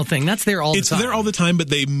seasonal thing. That's there all the time. It's there all the time, but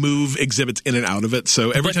they move exhibits in and out of it.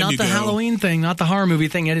 So every time you go, not the Halloween thing, not the horror movie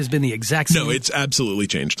thing. It has been the exact same. No, it's absolutely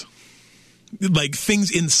changed. Like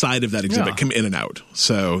things inside of that exhibit come in and out.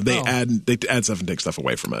 So they add stuff and take stuff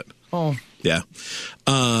away from it. Oh, yeah.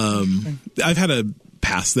 I've had a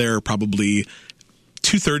pass there probably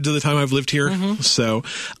 2/3 of the time I've lived here. Mm-hmm. So,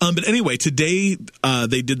 but anyway, today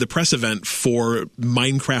they did the press event for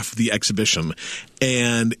Minecraft the exhibition,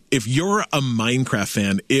 and if you're a Minecraft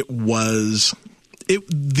fan, it was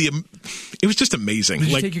just amazing. Did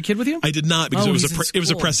you take your kid with you? I did not because it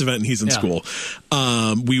was a press event and he's in school.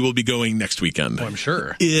 We will be going next weekend. Oh, I'm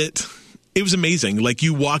sure. It was amazing. Like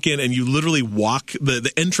you walk in and you literally walk the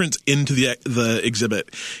entrance into the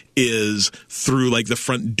exhibit is through like the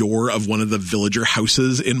front door of one of the villager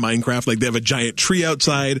houses in Minecraft. Like they have a giant tree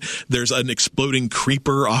outside. There's an exploding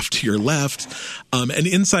creeper off to your left. And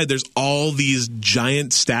inside there's all these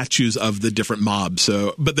giant statues of the different mobs.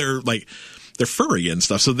 But they're furry and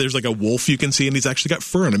stuff. So there's like a wolf you can see, and he's actually got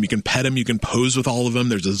fur on him. You can pet him. You can pose with all of them.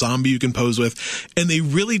 There's a zombie you can pose with, and they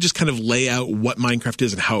really just kind of lay out what Minecraft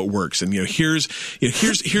is and how it works. And here's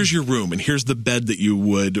your room, and here's the bed that you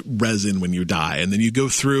would res in when you die. And then you go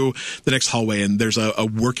through the next hallway, and there's a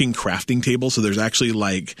working crafting table. So there's actually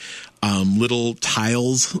like little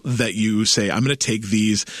tiles that you say, I'm going to take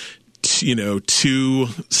these 2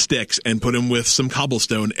 sticks and put them with some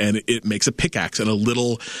cobblestone, and it makes a pickaxe, and a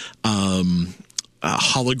little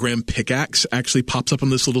hologram pickaxe actually pops up on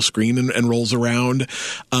this little screen and rolls around.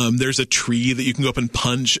 There's a tree that you can go up and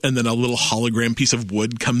punch, and then a little hologram piece of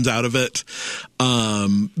wood comes out of it.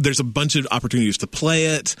 There's a bunch of opportunities to play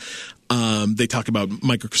it. They talk about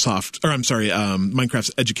Minecraft's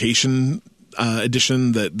education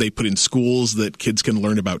edition that they put in schools that kids can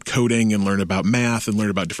learn about coding and learn about math and learn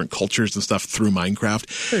about different cultures and stuff through Minecraft.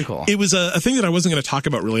 Very cool. It was a thing that I wasn't going to talk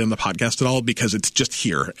about really on the podcast at all because it's just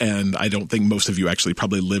here, and I don't think most of you actually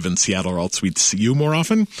probably live in Seattle or else we'd see you more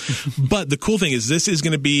often. But the cool thing is this is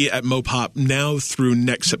going to be at Mopop now through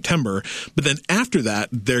next September, but then after that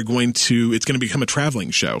it's going to become a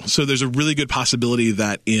traveling show. So there's a really good possibility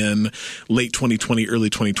that in late 2020, early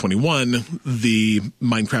 2021, the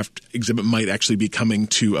Minecraft exhibit might actually be coming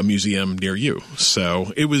to a museum near you.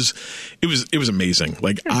 So it was amazing.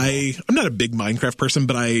 Like I'm not a big Minecraft person,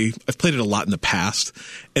 but I've played it a lot in the past,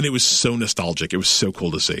 and it was so nostalgic. It was so cool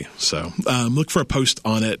to see. So look for a post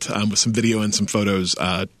on it with some video and some photos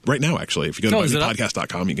right now. Actually, if you go to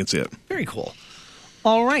buddypodcast.com, you can see it. Very cool.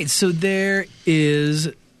 All right, so there is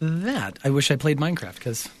that. I wish I played Minecraft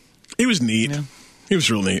because it was neat. Yeah. It was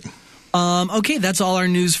real neat. Okay, that's all our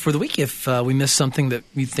news for the week. If we missed something that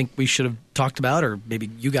we think we should have talked about, or maybe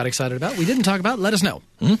you got excited about, we didn't talk about, let us know.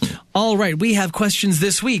 Mm-hmm. All right, we have questions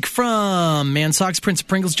this week from Man Socks, Prince of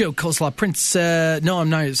Pringles, Joe Coleslaw,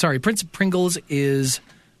 Prince of Pringles is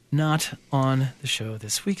not on the show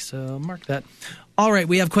this week, so mark that. All right,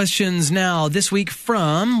 we have questions now this week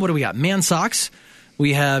from, what do we got? Man Socks,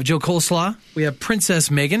 we have Joe Coleslaw, we have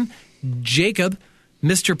Princess Megan, Jacob,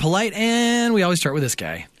 Mr. Polite, and we always start with this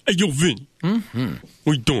guy. Hey, yo, Vin. Mm-hmm.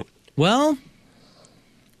 What you doing? Well,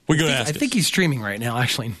 we're going to ask. I think he's streaming right now,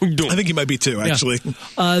 actually. What you doing? I think he might be too, actually.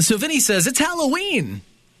 Yeah. So Vinny says, it's Halloween.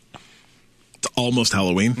 It's almost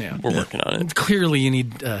Halloween. Yeah, we're working on it. Clearly, you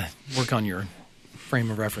need work on your frame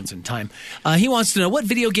of reference and time. He wants to know, what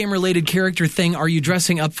video game-related character thing are you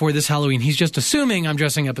dressing up for this Halloween? He's just assuming I'm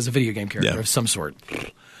dressing up as a video game character of some sort.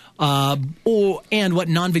 And what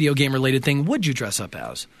non-video game-related thing would you dress up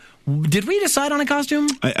as? Did we decide on a costume?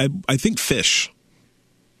 I think fish.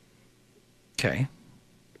 Okay.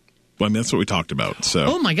 Well, I mean, that's what we talked about. So.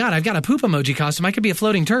 Oh, my God. I've got a poop emoji costume. I could be a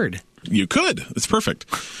floating turd. You could. It's perfect.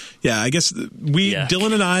 Yeah, I guess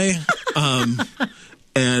Dylan and I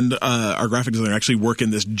and our graphic designer actually work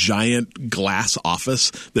in this giant glass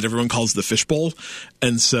office that everyone calls the fishbowl.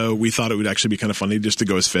 And so we thought it would actually be kind of funny just to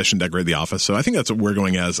go as fish and decorate the office. So I think that's what we're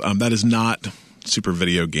going as. That is not super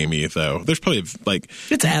video gamey though. There's probably it's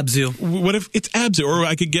Abzu. What if it's Abzu? Or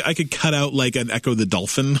I could cut out like an Echo the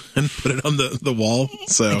Dolphin and put it on the wall.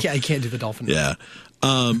 So I can't do the dolphin. Yeah.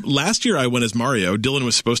 Last year I went as Mario. Dylan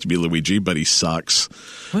was supposed to be Luigi, but he sucks.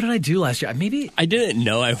 What did I do last year? Maybe I didn't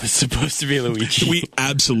know I was supposed to be Luigi. We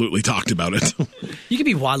absolutely talked about it. you could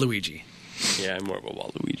be Waluigi. Yeah, I'm more of a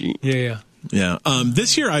Waluigi. Yeah. Yeah.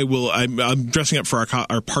 This year I'm dressing up for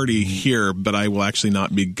our party here, but I will actually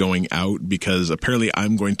not be going out because apparently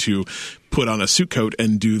I'm going to put on a suit coat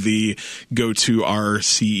and go to our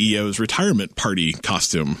CEO's retirement party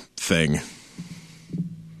costume thing.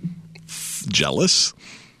 Jealous?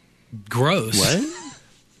 Gross. What?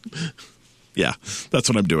 Yeah, that's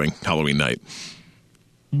what I'm doing Halloween night.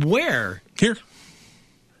 Where? Here.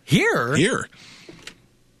 Here? You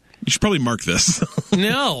should probably mark this.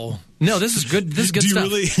 No, this is good. This is good Do you stuff.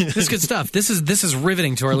 really- This is good stuff. This is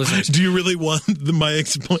riveting to our listeners. Do you really want my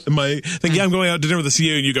thing? Yeah, I'm going out to dinner with the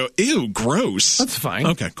CEO, and you go, ew, gross. That's fine.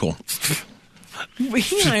 Okay, cool.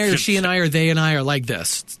 He and I, or she and I, or they and I are like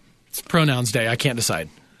this. It's pronouns day. I can't decide.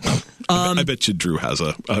 I bet you Drew has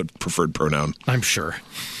a preferred pronoun. I'm sure.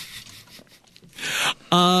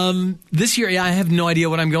 This year, I have no idea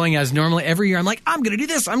what I'm going as. Normally, every year, I'm like, I'm going to do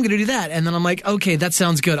this, I'm going to do that. And then I'm like, okay, that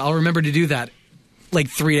sounds good. I'll remember to do that. Like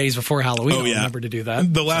 3 days before Halloween, I'll remember to do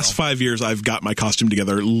that. The last 5 years, I've got my costume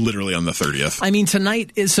together literally on the 30th. I mean,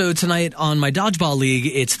 tonight on my dodgeball league,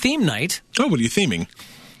 it's theme night. Oh, what are you theming?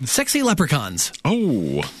 Sexy leprechauns.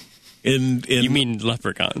 Oh. You mean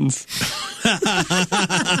leprechauns?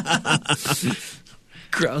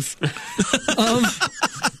 Gross.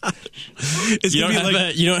 It's You gonna don't, be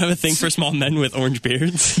like, you don't have a thing for small men with orange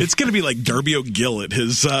beards? it's going to be like Darby O'Gill at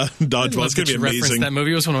his dodgeball. It's going to be amazing. That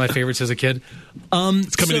movie was one of my favorites as a kid.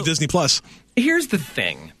 It's coming to Disney Plus. Here's the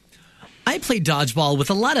thing. I play dodgeball with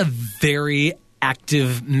a lot of very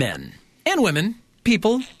active men and women,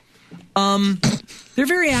 people. They're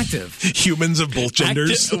very active. Humans of both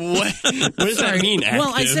genders. What does that mean? Active?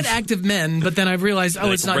 Well, I said active men, but then I've realized,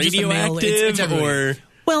 like it's not just a male. It's everybody. or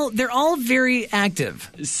Well, they're all very active,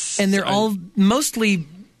 and they're all mostly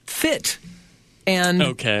fit. And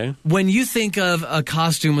okay. when you think of a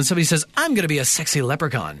costume, when somebody says, I'm going to be a sexy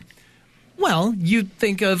leprechaun, well, you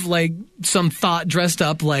think of like some thought dressed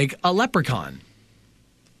up like a leprechaun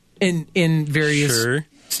in various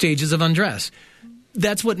stages of undress.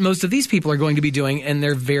 That's what most of these people are going to be doing, and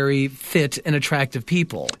they're very fit and attractive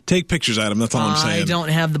people. Take pictures, Adam. That's all I'm saying. I don't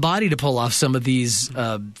have the body to pull off some of these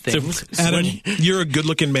things. Adam, you're a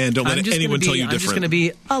good-looking man. Don't let anyone tell you different. I'm just going to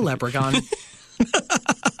be a leprechaun.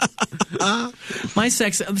 My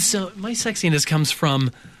sexiness comes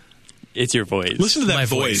from... It's your voice. Listen to that my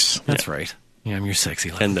voice. That's right. Yeah, I'm your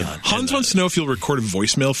sexy leprechaun. Hans wants to know if you'll record a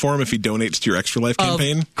voicemail for him if he donates to your Extra Life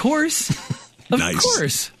campaign. Of course. Nice. Of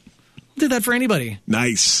course. I'll do that for anybody.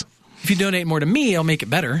 Nice. If you donate more to me, I'll make it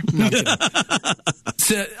better. No, I'm kidding.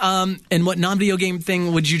 So, and what non-video game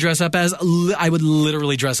thing would you dress up as? I would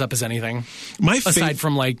literally dress up as anything. Aside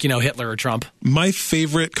from Hitler or Trump. My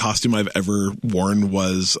favorite costume I've ever worn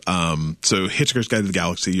was so Hitchhiker's Guide to the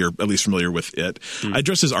Galaxy. You're at least familiar with it. I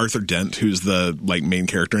dressed as Arthur Dent, who's the main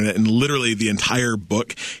character in it, and literally the entire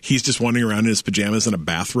book, he's just wandering around in his pajamas and a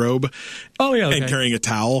bathrobe. Oh yeah, and carrying a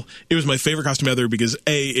towel. It was my favorite costume ever because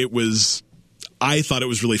I thought it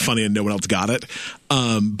was really funny and no one else got it.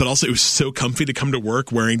 But also it was so comfy to come to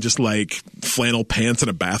work wearing just flannel pants and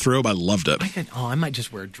a bathrobe. I loved it. I might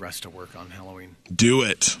just wear a dress to work on Halloween. Do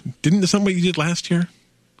it. Didn't something you did last year?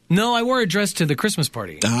 No, I wore a dress to the Christmas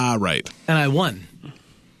party. Ah, right. And I won.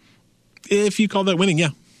 If you call that winning, yeah.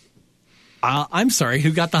 I'm sorry,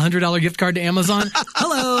 who got the $100 gift card to Amazon?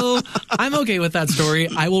 Hello. I'm okay with that story.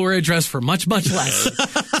 I will wear a dress for much, much less.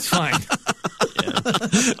 It's fine.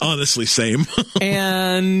 Yeah. Honestly, same.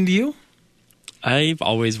 And you? I've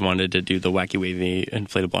always wanted to do the wacky wavy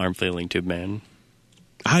inflatable arm flailing tube man.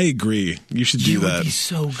 I agree. You should do that. You would be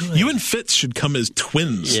so good. You and Fitz should come as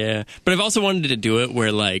twins. Yeah. But I've also wanted to do it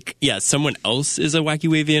where, someone else is a wacky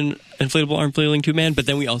wavy and inflatable arm flailing tube man, but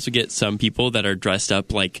then we also get some people that are dressed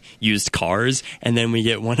up like used cars, and then we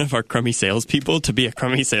get one of our crummy salespeople to be a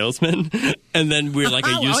crummy salesman, and then we're like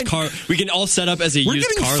a used car. We can all set up as a used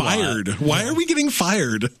car lot. We're getting fired. Why are we getting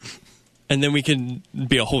fired? And then we can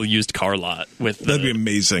be a whole used car lot with that'd be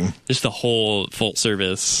amazing. Just the whole full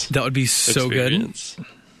service. That would be so experience.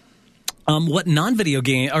 Good. What non-video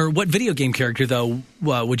game or what video game character though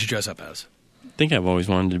would you dress up as? I think I've always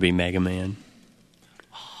wanted to be Mega Man.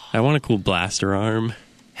 I want a cool blaster arm.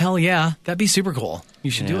 Hell yeah, that'd be super cool.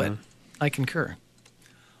 You should do it. I concur.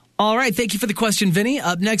 All right, thank you for the question, Vinny.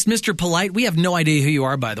 Up next, Mr. Polite. We have no idea who you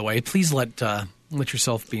are, by the way. Please let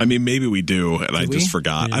yourself be. I mean, maybe we do, and I just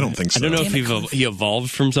forgot. Yeah. I don't think so. I don't know if he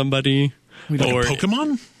evolved from somebody. Or a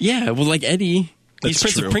Pokemon? Yeah, well, like Eddie. He's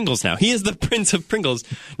That's Prince of Pringles now. He is the Prince of Pringles,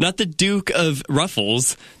 not the Duke of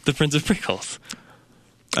Ruffles, the Prince of Pringles.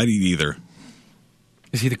 I'd eat either.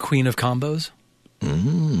 Is he the queen of combos?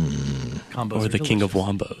 Combos Or are the king of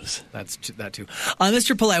delicious. wombos. That's that too.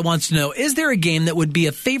 Mr. Polite wants to know, is there a game that would be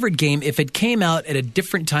a favorite game if it came out at a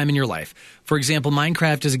different time in your life? For example,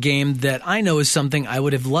 Minecraft is a game that I know is something I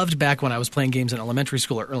would have loved back when I was playing games in elementary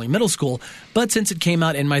school or early middle school, but since it came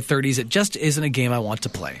out in my 30s, it just isn't a game I want to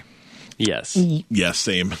play. Yes. Yeah,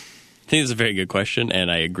 same. I think it's a very good question,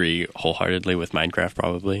 and I agree wholeheartedly with Minecraft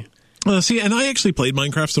probably. See, and I actually played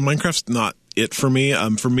Minecraft, so Minecraft's not it for me.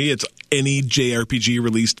 For me, it's any JRPG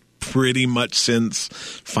released pretty much since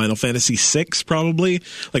Final Fantasy VI, probably.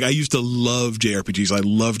 Like, I used to love JRPGs. I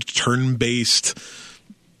loved turn-based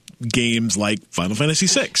games like Final Fantasy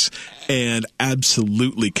VI, and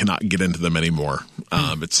absolutely cannot get into them anymore.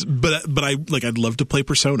 But I'd love to play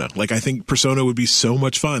Persona. Like, I think Persona would be so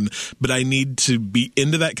much fun, but I need to be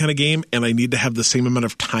into that kind of game, and I need to have the same amount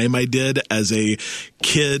of time I did as a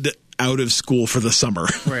kid out of school for the summer.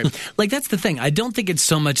 Right. Like, that's the thing. I don't think it's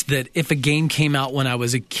so much that if a game came out when I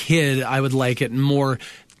was a kid, I would like it more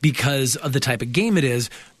because of the type of game it is,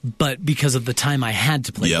 but because of the time I had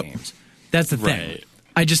to play games. That's the thing. Right.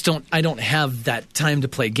 I don't have that time to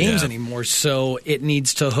play games anymore, so it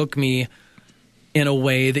needs to hook me in a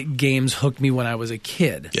way that games hooked me when I was a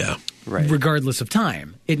kid. Yeah. Right. Regardless of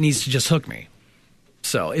time. It needs to just hook me.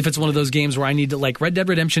 So if it's one of those games where I need to, like Red Dead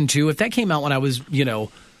Redemption 2, if that came out when I was,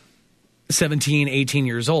 17, 18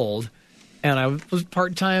 years old, and I was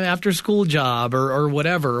part-time after-school job or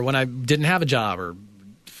whatever, when I didn't have a job or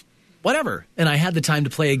whatever, and I had the time to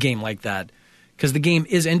play a game like that, because the game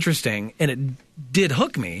is interesting, and it did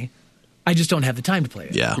hook me, I just don't have the time to play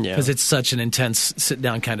it. Yeah. Because it's such an intense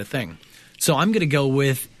sit-down kind of thing. So I'm going to go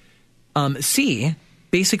with C,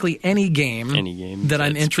 basically any game that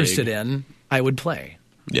I'm that's interested big. in, I would play.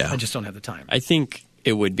 Yeah. I just don't have the time. I think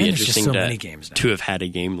it would be And there's just interesting so many games now. to have had a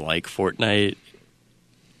game like Fortnite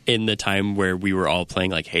in the time where we were all playing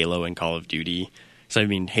like Halo and Call of Duty. So I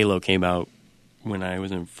mean, Halo came out when I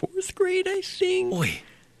was in 4th grade, I think. Boy.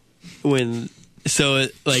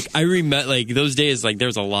 I remember like those days, like there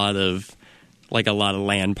was a lot of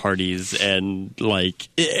LAN parties, and like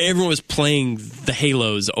everyone was playing the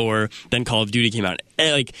Halos, or then Call of Duty came out.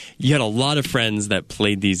 And, like, you had a lot of friends that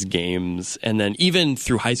played these games, and then even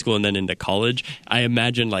through high school and then into college, I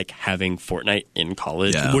imagine like having Fortnite in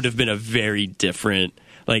college would have been a very different,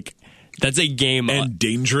 like, that's a game And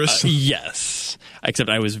dangerous. yes, except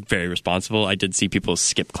I was very responsible. I did see people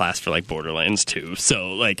skip class for like Borderlands 2,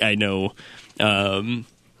 so like I know I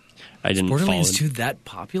didn't. Borderlands fall in. 2 that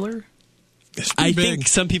popular? It's pretty I big. think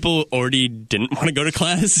some people already didn't want to go to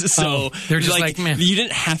class, so they're just like, man. you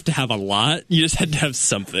didn't have to have a lot; you just had to have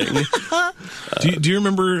something. Do you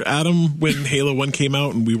remember, Adam, when Halo 1 came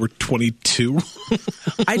out and we were 22?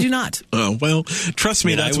 I do not. Oh, well, trust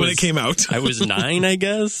me, I mean, that's when it came out. I was 9, I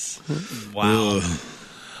guess. Wow.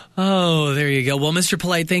 Oh, there you go. Well, Mr.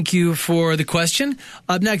 Polite, thank you for the question.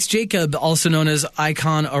 Up next, Jacob, also known as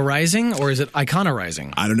Icon Arising, or is it Icon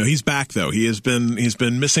Arising? I don't know. He's back though. He's been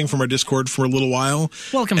missing from our Discord for a little while.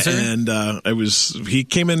 Welcome, sir. And he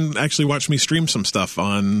came and actually watched me stream some stuff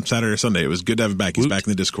on Saturday or Sunday. It was good to have him back. He's back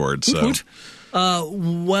in the Discord. So,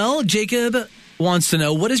 Well, Jacob wants to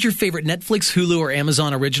know, what is your favorite Netflix, Hulu, or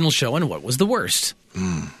Amazon original show, and what was the worst?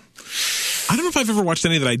 I don't know if I've ever watched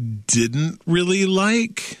any that I didn't really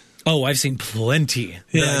like. Oh, I've seen plenty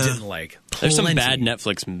that I didn't like. There's some Plenty. bad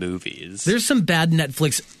Netflix movies. There's some bad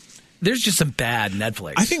Netflix. There's just some bad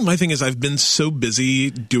Netflix. I think my thing is I've been so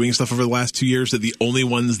busy doing stuff over the last 2 years that the only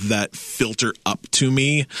ones that filter up to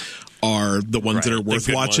me are the ones that Right, are the worth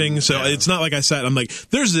good watching. ones, So yeah. it's not like I said, I'm like,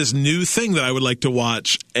 there's this new thing that I would like to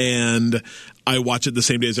watch, and I watch it the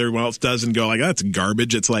same day as everyone else does and go like, that's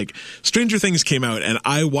garbage. It's like Stranger Things came out and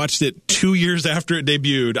I watched it 2 years after it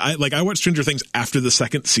debuted. I watched Stranger Things after the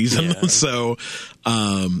second season. Yeah. So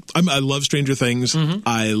I love Stranger Things. Mm-hmm.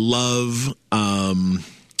 I love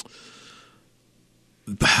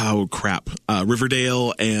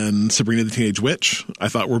Riverdale and Sabrina the Teenage Witch. I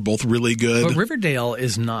thought were both really good. But Riverdale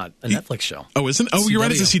is not a Netflix show. Oh, isn't? Oh, you're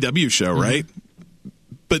right. It's a CW show, right?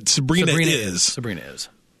 But Sabrina is. Sabrina is.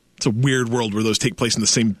 It's a weird world where those take place in the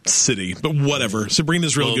same city, but whatever.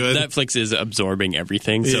 Sabrina's real Well, good. Netflix is absorbing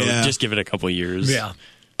everything, so Yeah. just give it a couple years. Yeah.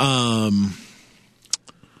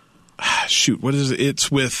 Shoot, what is it?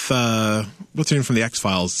 It's with what's her name from the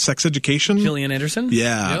X-Files? Sex Education. Gillian Anderson?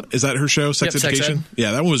 Yeah, Yep. is that her show? Sex Yep, Sex Education. Ed.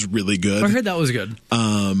 Yeah, that one was really good. I heard that was good.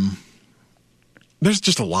 There's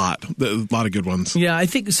just a lot of good ones. Yeah, I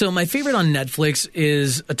think so. My favorite on Netflix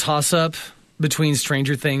is a toss-up between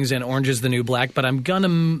Stranger Things and Orange is the New Black, but I'm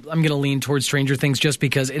gonna lean towards Stranger Things just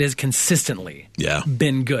because it has consistently Yeah.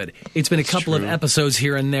 been good. It's been a couple of episodes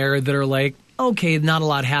here and there that are like, okay, not a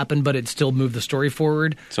lot happened, but it still moved the story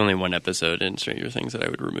forward. It's only one episode in Stranger Things that I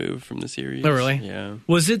would remove from the series. Oh, really? Yeah.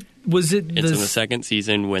 Was it? It's in the second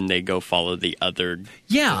season when they go follow the other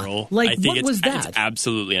girl. Like, I think what was that? It's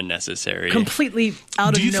absolutely unnecessary. Completely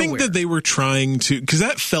out of nowhere. Do you think that they were trying to? Because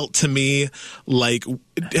that felt to me like.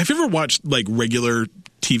 Have you ever watched like regular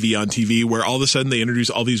TV on TV where all of a sudden they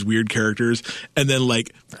introduce all these weird characters and then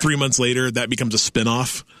like 3 months later that becomes a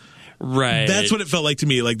spinoff? Right. That's what it felt like to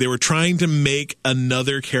me. Like they were trying to make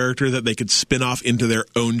another character that they could spin off into their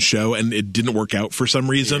own show, and it didn't work out for some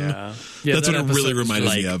reason. Yeah. That's that what it really episode was reminded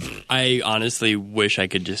like, me of. I honestly wish I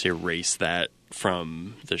could just erase that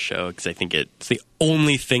from the show because I think it's the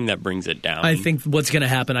only thing that brings it down. I think what's going to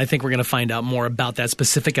happen, I think we're going to find out more about that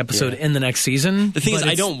specific episode in the next season. The thing is,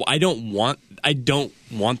 I don't want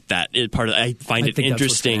that part of. I find it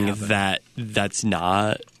interesting that that's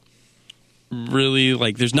not really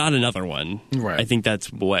like. There's not another one. Right. I think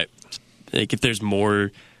that's what. Like, if there's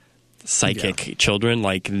more psychic children,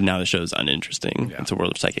 like now the show's uninteresting. Yeah. It's a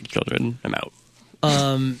world of psychic children. I'm out. So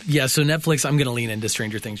Netflix, I'm going to lean into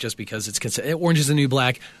Stranger Things just because Orange is the New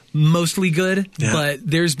Black, mostly good, but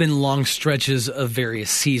there's been long stretches of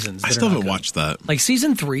various seasons. I still haven't watched that. Like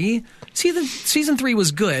season 3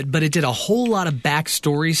 was good, but it did a whole lot of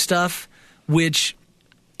backstory stuff,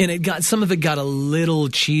 and some of it got a little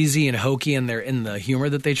cheesy and hokey in the humor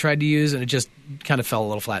that they tried to use, and it just kind of fell a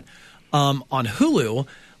little flat. On Hulu,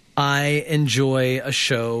 I enjoy a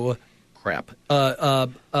show.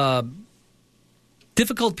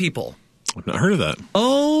 Difficult People. I've not heard of that.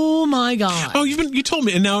 Oh my god! Oh, you told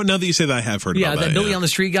me, and now that you say that, I have heard about that. Yeah, that Billy on the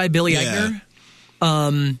Street guy, Billy Eichner,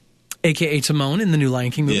 a.k.a. Timon in the new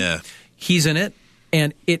Lion King movie. Yeah. He's in it,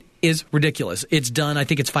 and it is ridiculous. It's done. I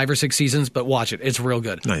think it's 5 or 6 seasons, but watch it. It's real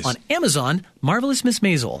good. Nice. On Amazon, Marvelous Miss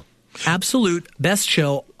Maisel. Absolute best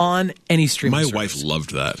show on any streaming My service. wife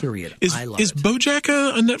loved that. Period. Is BoJack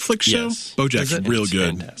a Netflix show? Yes. BoJack's real It's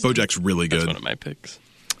good. fantastic. BoJack's really good. That's one of my picks.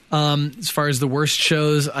 As far as the worst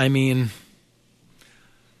shows, I mean,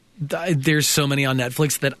 there's so many on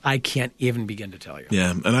Netflix that I can't even begin to tell you.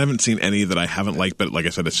 Yeah, and I haven't seen any that I haven't liked, but like I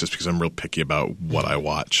said, it's just because I'm real picky about what I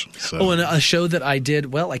watch. So. Oh, and a show that I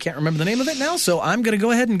did, I can't remember the name of it now, so I'm going to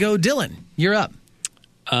go ahead and go, Dylan, you're up.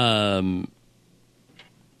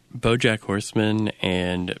 BoJack Horseman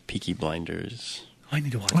and Peaky Blinders. I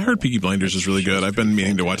need to watch I heard Peaky Blinders is really good. I've been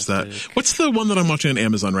meaning to watch that. What's the one that I'm watching on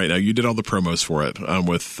Amazon right now? You did all the promos for it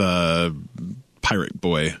with Pirate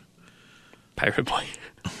Boy. Pirate Boy.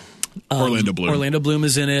 Orlando Bloom. Orlando Bloom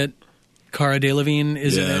is in it. Cara Delevingne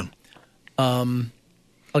is in it.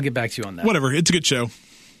 I'll get back to you on that. Whatever. It's a good show.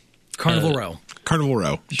 Carnival Row. Carnival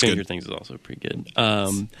Row. It's Stranger good. Things is also pretty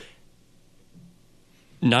good.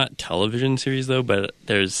 Not television series though, but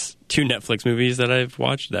there's 2 Netflix movies that I've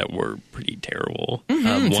watched that were pretty terrible.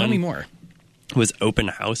 Tell me more. Was Open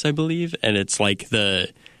House, I believe, and it's like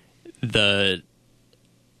the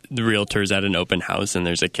realtors at an open house and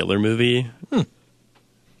there's a killer movie.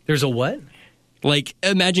 There's a what? Like,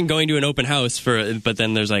 imagine going to an open house but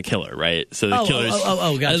then there's like a killer, right? So the killer's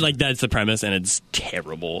gotcha. like that's the premise, and it's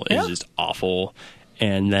terrible. It's just awful.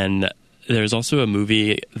 And then there's also a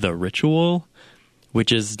movie, The Ritual,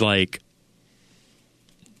 which is like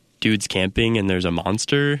dudes camping and there's a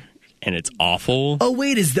monster and it's awful. Oh,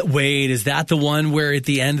 is that the one where at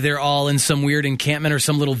the end they're all in some weird encampment or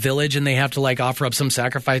some little village and they have to like offer up some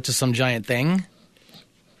sacrifice to some giant thing?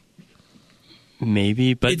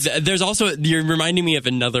 Maybe, but there's also, you're reminding me of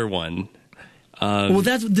another one.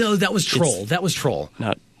 That was Troll. That was Troll.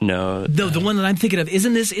 The one that I'm thinking of,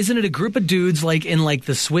 isn't it a group of dudes like in like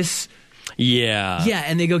the Swiss? Yeah. Yeah,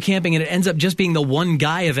 and they go camping and it ends up just being the one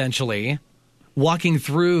guy eventually walking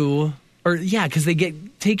through, because they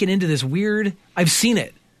get taken into this weird, I've seen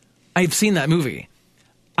it. I've seen that movie.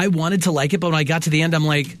 I wanted to like it, but when I got to the end, I'm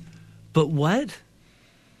like, but what?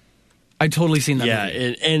 I totally seen that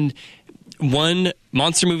movie. Yeah, and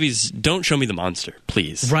monster movies, don't show me the monster,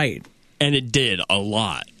 please. Right. And it did a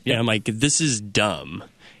lot. Yeah. And I'm like, this is dumb.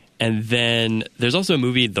 And then there's also a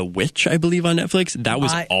movie, The Witch, I believe, on Netflix. That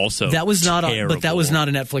was terrible. But that was not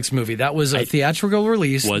a Netflix movie. That was a theatrical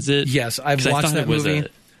release. Was it? Yes, I've watched that movie.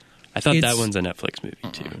 I thought that one's a Netflix movie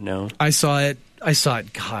too. No, I saw it.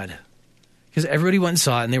 God, because everybody went and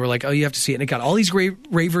saw it, and they were like, "Oh, you have to see it." And it got all these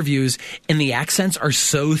rave reviews, and the accents are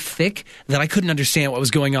so thick that I couldn't understand what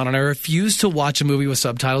was going on, and I refused to watch a movie with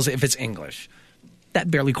subtitles if it's English.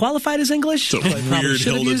 That barely qualified as English. It's a weird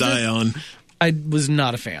hill to die on. I was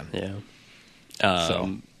not a fan. Yeah. I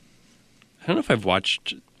don't know if I've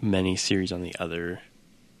watched many series on the other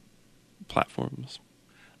platforms.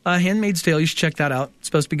 Handmaid's Tale, you should check that out. It's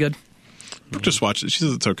supposed to be good. Just watch it. She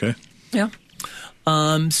says it's okay. Yeah.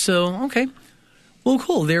 Okay. Well,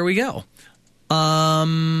 cool. There we go.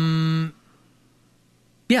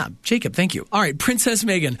 Yeah, Jacob, thank you. All right, Princess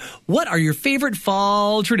Megan, what are your favorite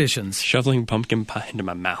fall traditions? Shoveling pumpkin pie into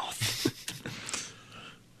my mouth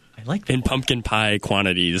I like that. in pumpkin pie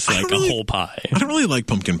quantities, like really- a whole pie. I don't really like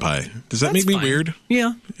pumpkin pie. Does that make me fine. weird?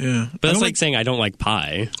 Yeah. Yeah. But I that's don't like saying I don't like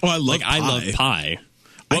pie. Oh, I love I love pie. pie.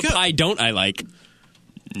 What got- pie don't I like?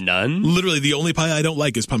 None. literally the only pie I don't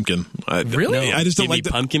like is pumpkin. Really? I just don't Give like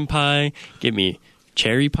me pumpkin pie. Give me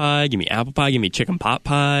cherry pie. Give me apple pie. Give me chicken pot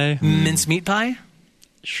pie. Mincemeat pie?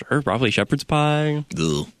 Sure, probably shepherd's pie.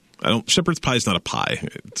 Ugh. I don't. Shepherd's pie is not a pie.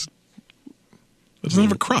 It doesn't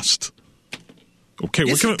have a crust. Okay,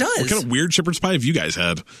 Yes, what it does. kind of weird shepherd's pie have you guys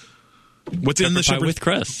had? What's in the Shepherd pie shepherd's with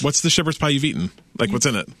crust. What's the shepherd's pie you've eaten? Like, what's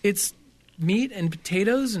in it? It's meat and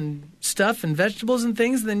potatoes and stuff and vegetables and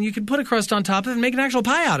things. Then you can put a crust on top of it and make an actual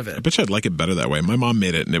pie out of I it. bet you I'd like it better that way. My mom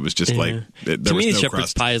made it, and it was just like there to was me, no shepherd's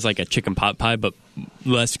crust. pie is like a chicken pot pie, but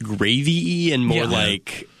less gravy and more Yeah.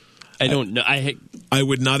 like I don't know. I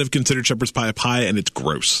would not have considered shepherd's pie a pie, and it's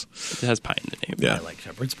gross. It has pie in the name. Yeah, I like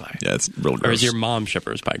shepherd's pie. yeah, it's real gross. Or is your mom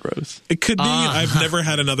shepherd's pie gross? It could be. I've never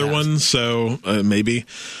had another one, so maybe.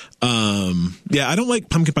 Yeah, I don't like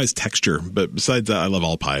pumpkin pie's texture, but besides that, I love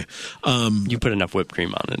all pie. You put enough whipped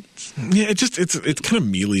cream on it. Yeah, it's kind of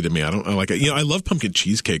mealy to me. I don't like it. I love pumpkin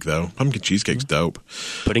cheesecake though. Pumpkin cheesecake's dope.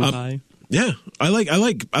 Pudding pie. Yeah, I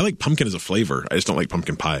like pumpkin as a flavor. I just don't like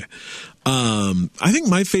pumpkin pie. I think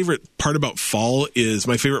my favorite part about fall is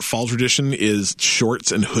my favorite fall tradition is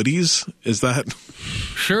shorts and hoodies. Is that?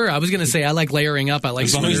 Sure, I was going to say I like layering up. I like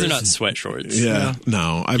As long as they're sweaters. not sweat shorts. Yeah,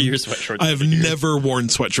 no. Your sweatshorts I've over here. never worn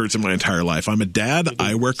sweatshirts in my entire life. I'm a dad.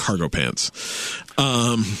 I wear cargo pants.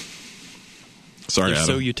 Sorry, They're Adam.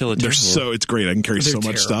 so utilitarian. It's great. I can carry They're so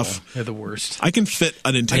much terrible. stuff. They're the worst. I can fit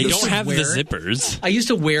a Nintendo. They don't used to have the wear- zippers. I used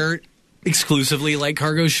to wear exclusively like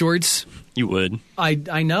cargo shorts. You would. I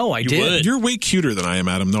know I did. would. You're way cuter than I am,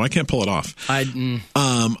 Adam. No, I can't pull it off. I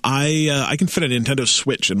I can fit a Nintendo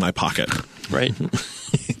Switch in my pocket. Right?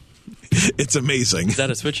 It's amazing. Is that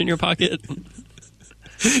a switch in your pocket?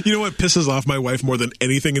 You know what pisses off my wife more than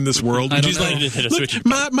anything in this world? I don't She's know. like, Nintendo look, Switch.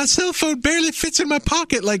 my cell phone barely fits in my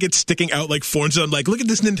pocket. Like it's sticking out like four inches. I'm like, look at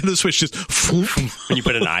this Nintendo Switch. Just When you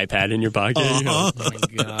put an iPad in your pocket? oh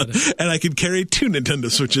my god. and I could carry 2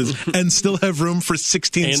 Nintendo Switches and still have room for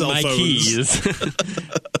 16 And cell my phones. keys.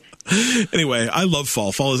 Anyway, I love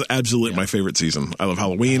fall. Fall is absolutely my favorite season. I love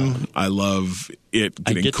Halloween. I love it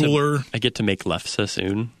getting cooler. I get to make lefse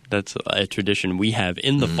soon. That's a tradition we have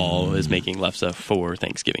in the fall is making lefse for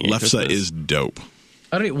Thanksgiving. and Lefse Christmas. is dope.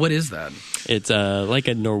 I don't. What is that? It's like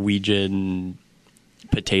a Norwegian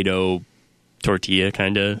potato tortilla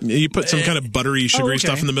kind of. You put some kind of buttery, sugary okay.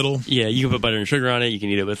 stuff in the middle. Yeah, you can put butter and sugar on it. You can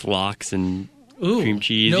eat it with lox and Ooh, cream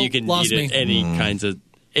cheese. nope, You can lost eat it me. any kinds of.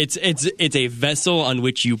 It's a vessel on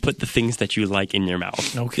which you put the things that you like in your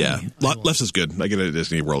mouth. Okay. Yeah, Lefse is good. I get it at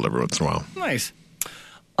Disney World every once in a while. Nice.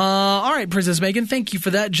 All right, Princess Megan, thank you for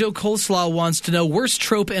that. Joe Coleslaw wants to know worst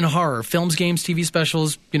trope in horror, films, games, TV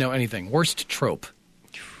specials, anything. Worst trope.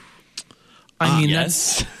 I mean,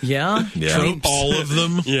 yes. yeah. Yeah, Tropes. all of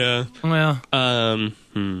them. Yeah. Well,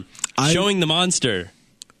 Showing the monster.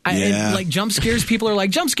 Yeah. like jump scares. People are like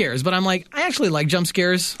jump scares, but I'm like, I actually like jump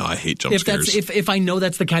scares. Oh, I hate jump If scares. that's if I know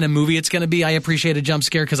that's the kind of movie it's going to be, I appreciate a jump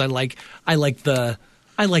scare because I like that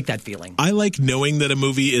feeling. I like knowing that a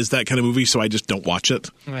movie is that kind of movie, so I just don't watch it.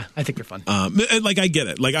 I think they're fun. And, like I get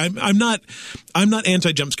it. Like I'm not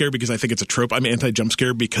anti jump scare because I think it's a trope. I'm anti jump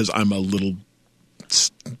scare because I'm a little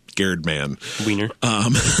scared man. Wiener.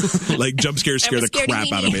 Like jump scares scare the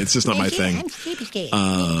crap out of me. It's just not my thing. I'm super scared.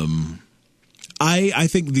 I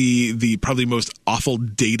think the probably most awful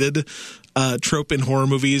dated trope in horror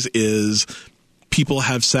movies is people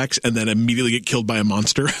have sex and then immediately get killed by a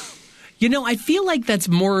monster. I feel like that's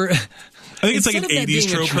more. I think it's like an instead of that 80s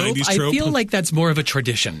being a trope, 90s trope. I feel like that's more of a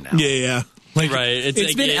tradition now. Yeah. Like, right.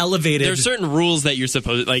 it's been elevated. There's certain rules that you're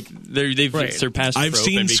supposed they've Right. surpassed. I've trope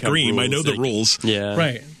seen and become Scream. I know rules. the Like, rules. Yeah.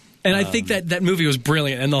 Right. And I think that movie was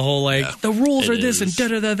brilliant, and the whole the rules it are this and is. da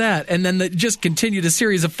da da that, and then just continued a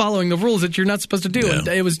series of following the rules that you're not supposed to do, Yeah. and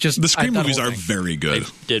it was just The Scream that movies whole are thing. very good. I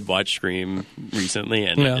did watch Scream recently,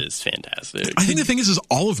 and Yeah. it is fantastic. I think the thing is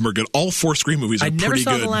all of them are good. All 4 Scream movies are I never pretty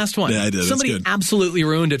saw good. the last one. Yeah, I did. Somebody That's good. absolutely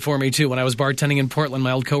ruined it for me too. When I was bartending in Portland,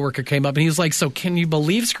 my old coworker came up and he was like, "So can you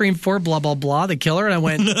believe Scream 4? Blah blah blah, the killer?" And I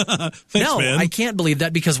went, Thanks, "No, man. I can't believe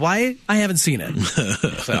that because why? I haven't seen it."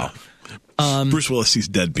 So, Bruce Willis sees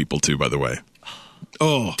dead people too, by the way.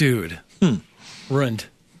 Oh, dude, ruined.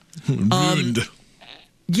 ruined.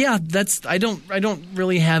 Yeah, I don't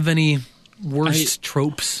really have any worst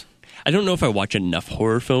tropes. I don't know if I watch enough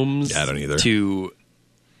horror films. Yeah, I don't either. To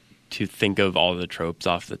to think of all the tropes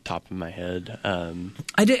off the top of my head.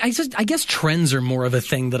 I guess trends are more of a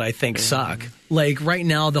thing that I think suck. Like right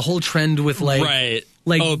now, the whole trend with right.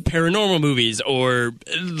 Like paranormal movies or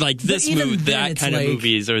like this movie, that kind of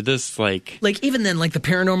movies, or this like even then, like the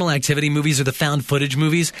Paranormal Activity movies or the found footage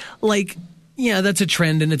movies, like. Yeah, that's a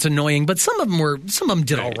trend and it's annoying, but some of them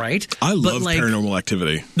did all right. I love Paranormal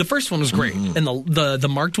Activity. The first one was great, and the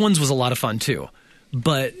marked ones was a lot of fun too.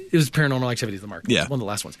 But it was Paranormal Activity, the marked one of the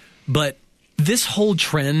last ones. But this whole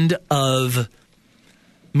trend of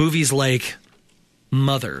movies like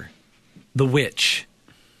Mother, The Witch,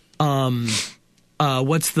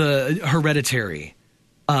 what's the Hereditary,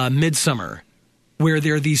 Midsummer, where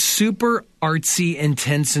they're these super artsy,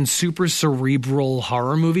 intense, and super cerebral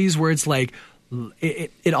horror movies where it's like,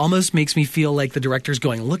 it almost makes me feel like the director's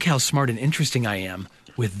going, look how smart and interesting I am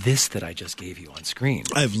with this that I just gave you on screen.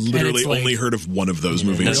 I've literally only heard of one of those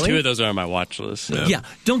movies. Really? 2 of those are on my watch list. So. Yeah,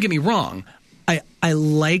 don't get me wrong. I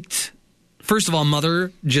liked, first of all,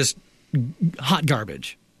 Mother, just hot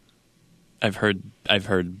garbage. I've heard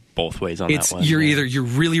both ways on that one. Either you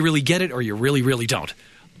really, really get it or you really, really don't.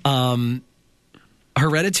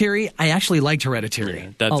 Hereditary, I actually liked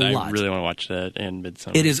Hereditary a lot. I really want to watch that, and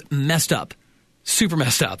Midsummer. It is messed up. Super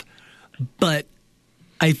messed up. But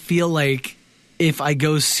I feel like if I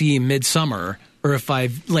go see Midsummer, or if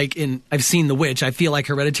I've seen The Witch, I feel like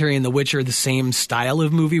Hereditary and The Witch are the same style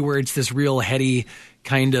of movie where it's this real heady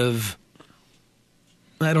kind of,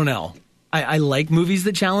 I don't know. I like movies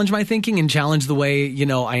that challenge my thinking and challenge the way,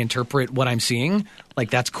 I interpret what I'm seeing. Like,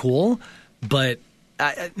 that's cool. But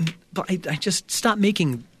I just stop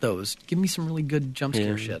making those. Give me some really good jump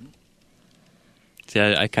scare shit.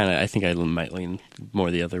 Yeah, I think I might lean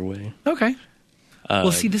more the other way. Okay.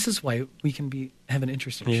 Well, see, this is why we can have an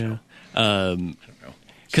interesting show. I don't know.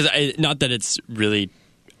 Because not that it's really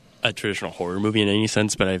a traditional horror movie in any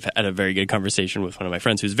sense, but I've had a very good conversation with one of my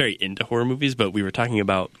friends who's very into horror movies, but we were talking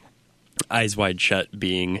about Eyes Wide Shut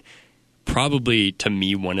being probably, to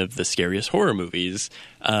me, one of the scariest horror movies.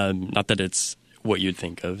 Not that it's what you'd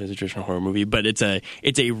think of as a traditional horror movie, but it's a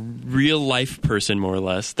real life person, more or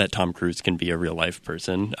less, that Tom Cruise can be a real life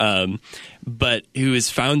person, but who has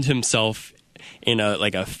found himself in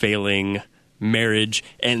a failing marriage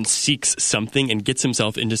and seeks something and gets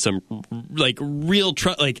himself into some real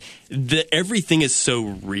everything is so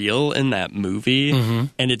real in that movie,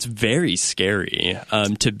 and it's very scary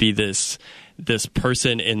to be this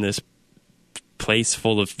person in this place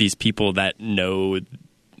full of these people that know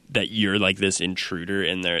that you're like this intruder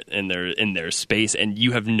in their space, and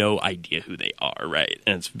you have no idea who they are, right?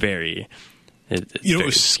 And it's very, what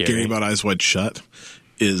was scary about Eyes Wide Shut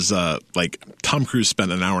is Tom Cruise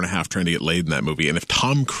spent an hour and a half trying to get laid in that movie, and if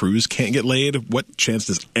Tom Cruise can't get laid, what chance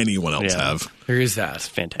does anyone else have? There is that. It's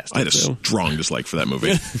fantastic. I had a strong dislike for that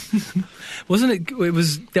movie. Wasn't it?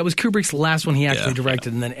 That was Kubrick's last one he actually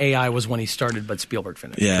directed, and then AI was when he started, but Spielberg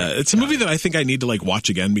finished. Yeah, it's a movie that I think I need to watch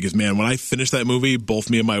again because, man, when I finished that movie, both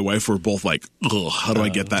me and my wife were both like, ugh, how do I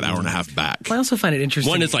get that hour and a half back? I also find it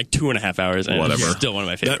interesting. One is 2.5 hours, and whatever. It's still one of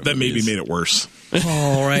my favorite. That maybe made it worse.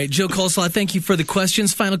 All right, Joe Coleslaw, thank you for the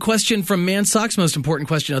questions. Final question from Mansocks, most important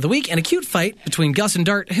question of the week. In a cute fight between Gus and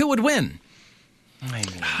Dart, who would win?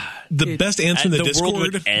 The best answer in the Discord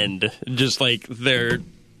world would end. Just their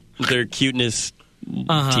cuteness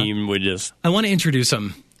team would just. I want to introduce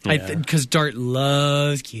them because Dart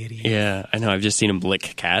loves kitties. Yeah, I know. I've just seen him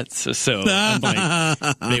lick cats, so I'm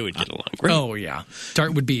they would get along great. Oh yeah,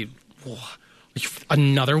 Dart would be.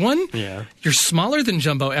 Another one? Yeah. You're smaller than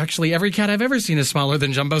Jumbo. Actually, every cat I've ever seen is smaller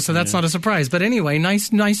than Jumbo, so that's not a surprise. But anyway, nice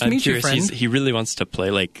to meet you, friend. He really wants to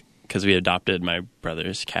play, because we adopted my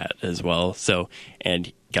brother's cat as well. So,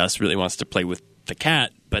 and Gus really wants to play with the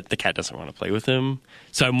cat, but the cat doesn't want to play with him.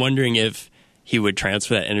 So I'm wondering if he would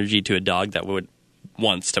transfer that energy to a dog that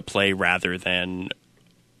wants to play rather than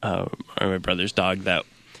my brother's dog that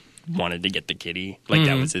wanted to get the kitty.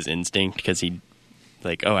 That was his instinct because he...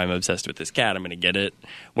 I'm obsessed with this cat, I'm going to get it.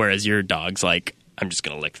 Whereas your dog's I'm just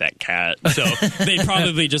going to lick that cat. So they'd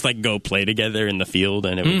probably just go play together in the field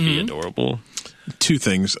and it would be adorable. Two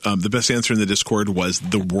things. The best answer in the Discord was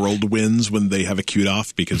the world wins when they have a cute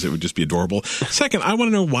off because it would just be adorable. Second, I want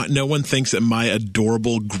to know why no one thinks that my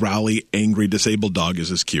adorable, growly, angry, disabled dog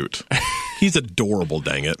is as cute. He's adorable,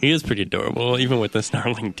 dang it. He is pretty adorable, even with the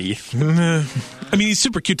snarling teeth. I mean, he's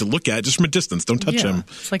super cute to look at, just from a distance. Don't touch him.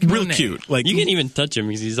 It's real cute. You can't even touch him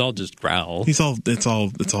because he's all just growl. It's all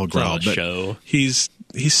growl. But show. He's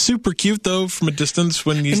super cute though from a distance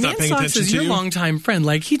when he's not paying attention to you. Is your longtime friend.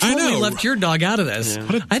 He totally left your dog out of this.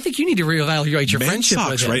 Yeah. I think you need to reevaluate your friendship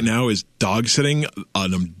with him. Right now is dog sitting.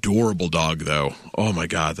 An adorable dog though. Oh my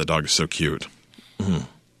god, that dog is so cute.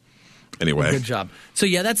 anyway. Good job. So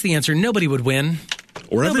yeah, that's the answer. Nobody would win.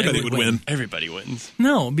 Or Nobody everybody would win. Everybody wins.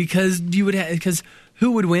 No, because because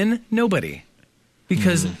who would win? Nobody.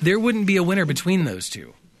 Because there wouldn't be a winner between those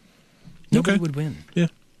two. Nobody would win. Yeah.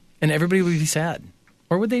 And everybody would be sad.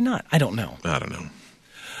 Or would they not? I don't know. I don't know.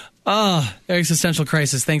 Existential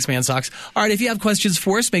crisis. Thanks, Man Socks. All right, if you have questions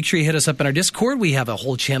for us, make sure you hit us up in our Discord. We have a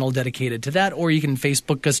whole channel dedicated to that. Or you can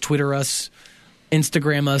Facebook us, Twitter us,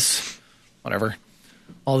 Instagram us, whatever.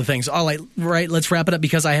 All the things. All right, let's wrap it up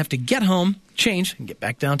because I have to get home, change, and get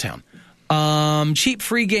back downtown. Cheap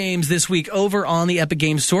free games this week over on the Epic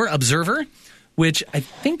Games Store. Observer, which I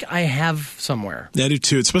think I have somewhere. Yeah, I do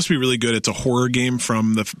too. It's supposed to be really good. It's a horror game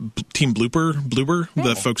from the team Bloober,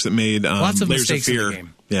 the folks that made Lots of Layers of mistakes in Fear. the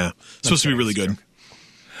game. Yeah, it's supposed to be really good.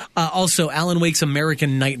 Also, Alan Wake's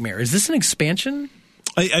American Nightmare. Is this an expansion?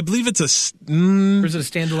 I believe it's Or is it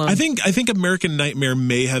a standalone? I think American Nightmare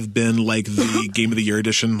may have been like the Game of the Year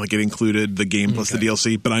edition, like it included the game plus the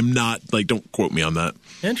DLC, but I'm not, like, don't quote me on that.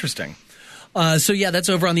 Interesting. So yeah, that's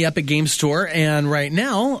over on the Epic Games Store. And right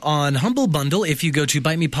now on Humble Bundle, if you go to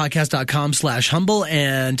bitemepodcast.com/humble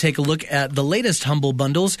and take a look at the latest Humble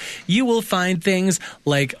Bundles, you will find things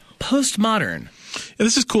like Postmodern. And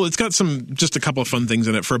this is cool. It's got just a couple of fun things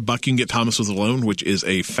in it. For $1, you can get Thomas Was Alone, which is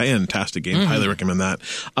a fantastic game. Highly recommend that.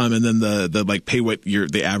 And then the like pay what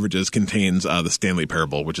the averages contains the Stanley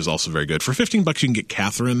Parable, which is also very good. For $15, you can get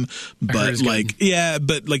Catherine. But like, yeah,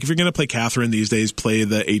 but like if you're gonna play Catherine these days, play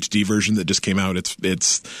the HD version that just came out.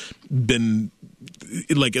 It's been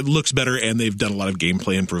like it looks better, and they've done a lot of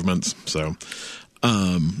gameplay improvements. So.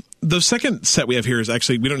 The second set we have here is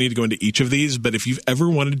actually, we don't need to go into each of these, but if you've ever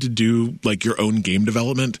wanted to do like your own game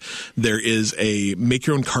development, there is a make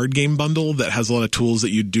your own card game bundle that has a lot of tools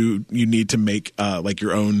that you need to make like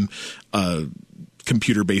your own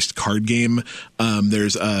computer-based card game.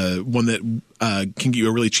 There's one that can get you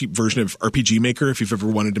a really cheap version of RPG Maker if you've ever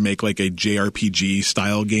wanted to make like a JRPG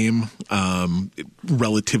style game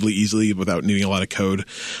relatively easily without needing a lot of code.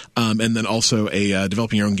 And then also a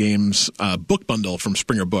developing your own games book bundle from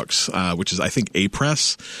Springer Books, which is I think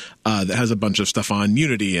A-Press, that has a bunch of stuff on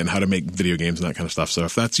Unity and how to make video games and that kind of stuff. So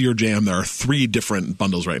if that's your jam, there are 3 different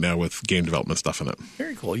bundles right now with game development stuff in it.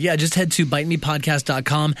 Very cool. Yeah, just head to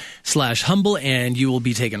bitemepodcast.com/humble and you will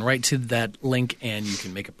be taken right to that link and you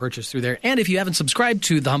can make a purchase through there. And if you haven't subscribed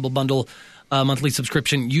to the Humble Bundle monthly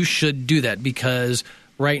subscription, you should do that because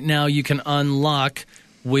right now you can unlock,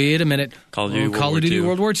 wait a minute, Call of Duty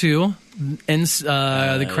World War II and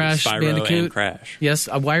the Crash Spyro Bandicoot. and Crash. Yes.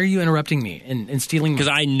 Why are you interrupting me and stealing? Because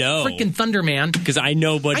I know. Freaking Thunder Man. Because I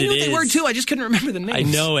know what it is. I knew what they were too. I just couldn't remember the names. I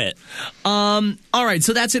know it. All right,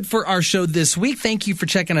 so that's it for our show this week. Thank you for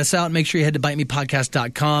checking us out. Make sure you head to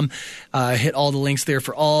bitemepodcast.com. Hit all the links there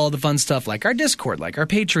for all the fun stuff like our Discord, like our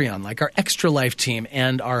Patreon, like our Extra Life team,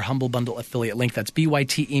 and our Humble Bundle affiliate link. That's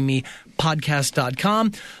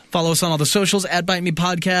bytemepodcast.com. Follow us on all the socials at Bite Me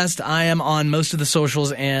Podcast. I am on most of the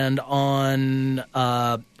socials and on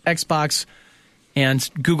Xbox and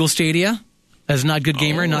Google Stadia as Not Good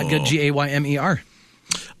Gamer, Not Good Gaymer.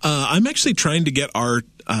 I'm actually trying to get our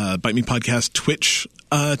Bite Me Podcast Twitch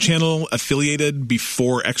channel affiliated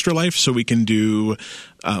before Extra Life so we can do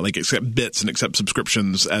like accept bits and accept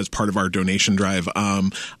subscriptions as part of our donation drive.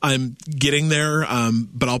 I'm getting there,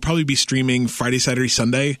 but I'll probably be streaming Friday, Saturday,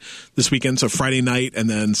 Sunday this weekend. So Friday night and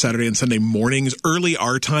then Saturday and Sunday mornings, early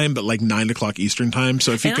our time, but like 9 o'clock Eastern time.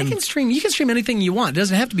 So if you can stream anything you want. It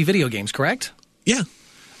doesn't have to be video games, correct? Yeah.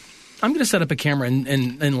 I'm going to set up a camera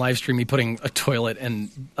and live stream me putting a toilet and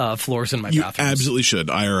floors in my bathroom. You absolutely should,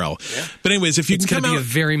 IRL. Yeah. But anyways, if you can come out... It's going to be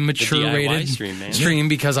a very mature-rated stream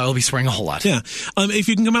because I will be swearing a whole lot. Yeah. If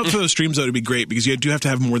you can come out for those streams, though, it'd be great because you do have to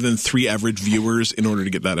have more than 3 average viewers in order to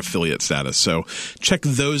get that affiliate status. So check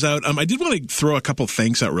those out. I did want to throw a couple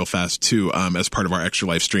thanks out real fast, too, as part of our Extra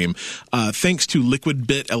Life stream. Thanks to Liquid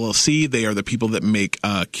Bit LLC. They are the people that make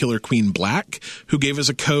Killer Queen Black, who gave us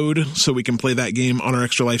a code so we can play that game on our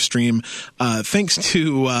Extra Life stream. Thanks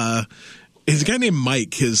to his guy named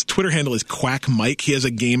Mike. His Twitter handle is Quack Mike. He has a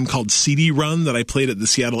game called CD Run that I played at the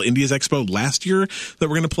Seattle Indies Expo last year that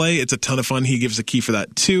we're going to play. It's a ton of fun. He gives a key for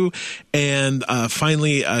that too. And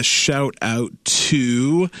finally, a shout out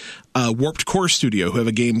to Warped Core Studio, who have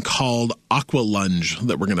a game called Aqua Lunge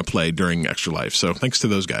that we're going to play during Extra Life. So thanks to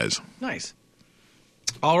those guys. Nice.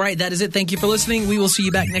 All right, that is it. Thank you for listening. We will see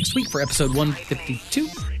you back next week for episode 152.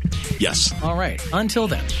 Yes. All right. Until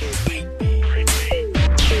then.